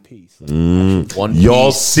finding peace. One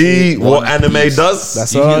Y'all piece. see what anime does?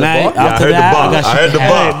 That's You all. hear the Mate, bar? Yeah, I after heard the that, bar. I got I heard the shit.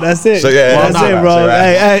 bar. Hey, that's it. So, yeah, that's well it, done. bro. So,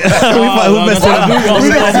 yeah. Hey, we messed it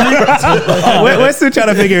up. We're still trying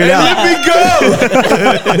to figure it out. Let me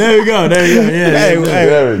go. There you go. There you go. Yeah. Hey,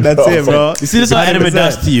 There we that's go. it, bro. You see, this is what anime 100%.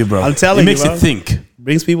 does to you, bro. I'm telling it makes you, bro. you think.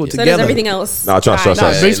 Brings people So does together. everything else. Nah, trust.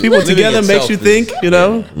 Brings people Living together, makes itself you is- think. You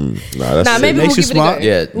know, Nah, that's Nah, it. maybe we'll Makes you give smart. it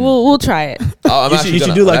a go. Yeah. We'll try it. I'm actually you should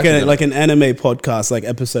gonna- do I'm like actually gonna- like an anime podcast, like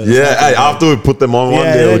episode. or Yeah, something. hey, after we put them on one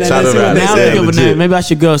Yeah, day, yeah, we'll yeah, chat let's see what around. they it. Now say. I'm Yeah, thinking of a legit. name. Maybe I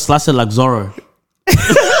should go slice it like Zorro.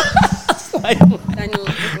 Daniel.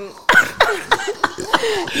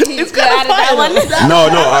 It's kind of that one. No,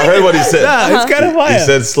 I heard what he said. Nah, it's kind of fire. He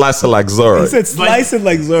said slice it like Zoro. He said slice it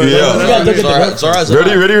like Zorro. Yeah. Zora's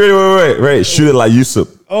Ready, wait. Shoot it like Yusuf.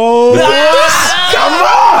 Oh,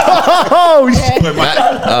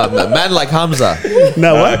 man like Hamza.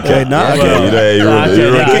 no, what? Okay, no, Okay, okay. you know, you ruined it.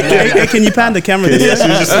 You ruined it. Hey, can you pan the camera? This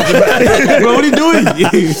way? Bro, what are you doing?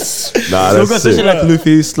 Nah, Go that's such it. like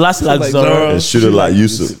Luffy, slice it like Like Zorro. Zorro. And shoot it like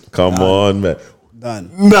Yusuf. Come on, man.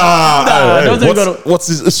 Done. Nah, hey, don't think go to- what's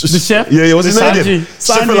his The chef? Yeah, what's his The name? again?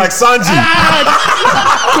 Sanji. Chef like Sanji.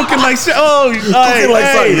 Cooking like shit. Oh, Cooking like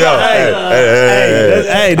Sanji.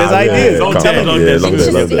 Yeah, hey, there's ideas. Don't Come tell on. him. Yeah, Don't long tell day,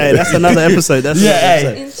 him. long day. Hey, that's another episode. That's Yeah,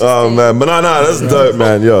 another hey. episode. Oh man, but nah, that's dope,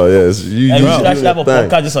 man. Yo, yes, you Hey, we should should actually have a thing.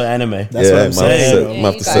 podcast just on anime. That's Yeah, what I'm man, saying. I'm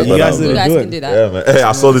have to set You that guys up. need You man. to guys do can it. do that. Yeah, man. Hey,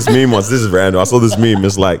 I saw this meme once. This is random. I saw this meme.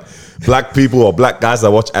 It's like black people or black guys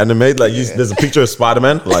that watch anime. Like, there's a picture of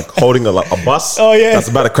Spider-Man like holding a bus. Oh, yeah. that's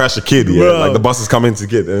about to crash a kid. Yeah, Bro. like the bus is coming to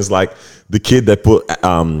get, and it's like the kid that put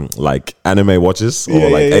like anime watches or Yeah,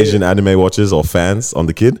 like yeah, Asian anime watches or fans on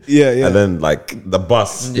the kid. Yeah, yeah. And then like the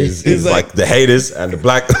bus is It's like the haters and the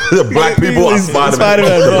black the black people are It's Spider-Man.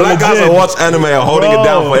 Spider-Man, The bro, black guys legit. that watch anime are holding it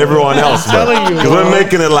down for everyone else, bro. telling you, Because bro. we're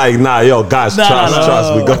making it like, nah, yo, guys,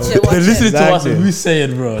 trust. We got Watch it, watch They're it. listening to us Exactly. and we say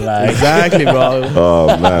it, bro. Like, Exactly, bro.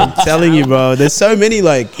 Oh man. Telling you, bro. There's so many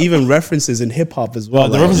like even references in hip hop as well.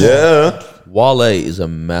 the like- references- Yeah. Wale is a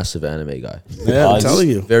massive anime guy. yeah, I'm it's telling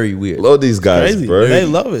you. Very weird. Love these guys, Crazy. bro. They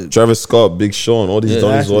love it. Travis Scott, Big Sean, all these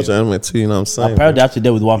donnies exactly. watch anime too, you know what I'm saying? apparently they're up to date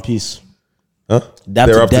with One Piece. Huh? They're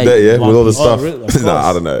They're up to date, yeah, with with all the One Piece. stuff. really? Of Nah, I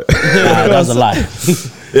course. don't know. Nah, that was a lie.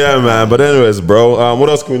 Yeah, man. But anyways, bro, what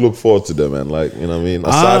else can we look forward to, though, man? Like, you know what I mean?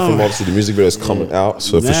 Aside from obviously the music video is coming out,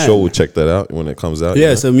 so for Man. sure we'll check that out when it comes out. Yeah, you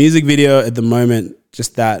know? so music video at the moment,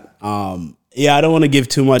 just that. Yeah, I don't want to give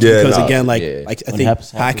too much Yeah, because nah, again, like, yeah. like I When think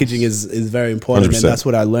happens, packaging is very important, 100%. and that's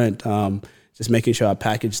what I learned. Just making sure I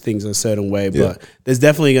package things a certain way. Yeah. But there's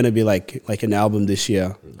definitely going to be like an album this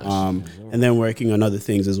year, and then working on other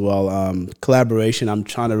things as well. Collaboration. I'm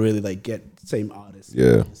trying to really like get same artist,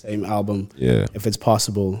 Yeah. same album, Yeah. if it's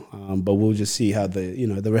possible. But we'll just see how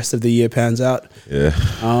the rest of the year pans out. Yeah.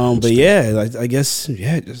 But yeah, I guess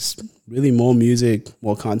just really more music,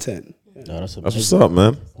 more content. No, that's That's what's up,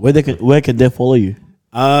 man. where can they follow you?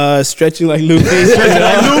 Stretching like Luffy,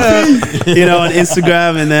 on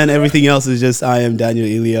Instagram, and then everything else is just I am Daniel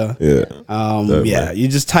Elia. Yeah. Dope, Yeah, man. you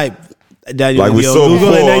just type Daniel Like we Elia saw on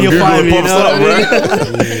Google, before, and then on you'll Google find it me. pops up,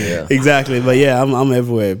 right? Exactly, but yeah, I'm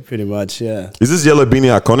everywhere pretty much. Yeah, Is this yellow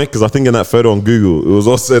beanie iconic? Because I think in that photo on Google, it was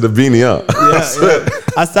also the beanie out. yeah.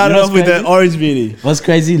 I started off with the orange beanie. What's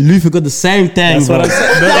crazy? Luffy got the same thing, That's bro. what I'm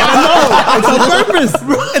saying. They don't know. It's on purpose.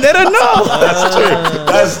 They don't know.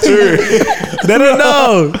 That's true. They don't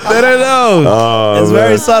know. They don't know. Oh, It's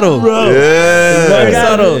very subtle. Yeah. Very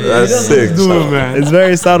subtle. That's sick. It's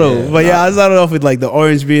very subtle. But yeah, I started off with like the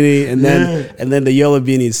orange beanie, and then the yellow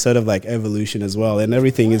beanie is sort of like evolution as well, and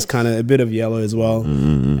everything is kind of a bit of yellow as well.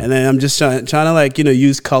 And then I'm just trying to like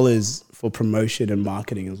use colors for promotion and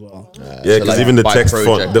marketing as well. Yeah, because even the by text project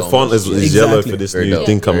font, the font is Exactly. yellow for this new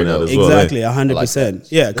thing coming out as well. Exactly, 100%.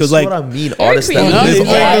 Yeah, because That's like, what I mean. Artists that creative. live it's on.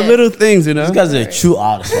 like the little things, This guy's a true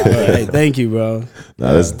artist, right? Hey, thank you, bro.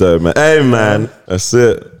 Nah, that's dope, man. Hey, man, that's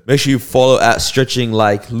it. Make sure you follow at Stretching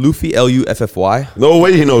like Luffy, Luffy. No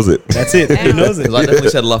way he knows it. That's it. He knows it. Because I definitely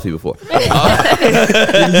said Luffy before.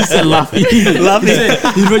 He said Luffy. He wrote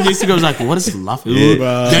your Instagram was like, what is Luffy?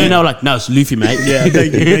 Then I was like, no, it's Luffy, mate. Yeah,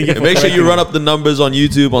 thank you. Thank you for Make sure you correcting run up the numbers on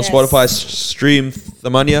YouTube, on Yes. Spotify. Stream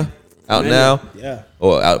Thamania out now. Yeah.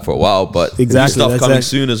 Or out for a while, but Exactly, new stuff that's coming it.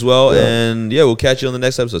 soon as well. And yeah, we'll catch you on the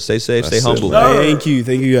next episode. Stay safe, stay That's it, humble. man. Thank you.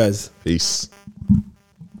 Thank you, guys. Peace.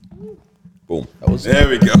 Boom. That was There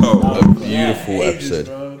we go. a beautiful episode.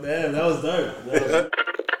 Bro, damn, that was dope.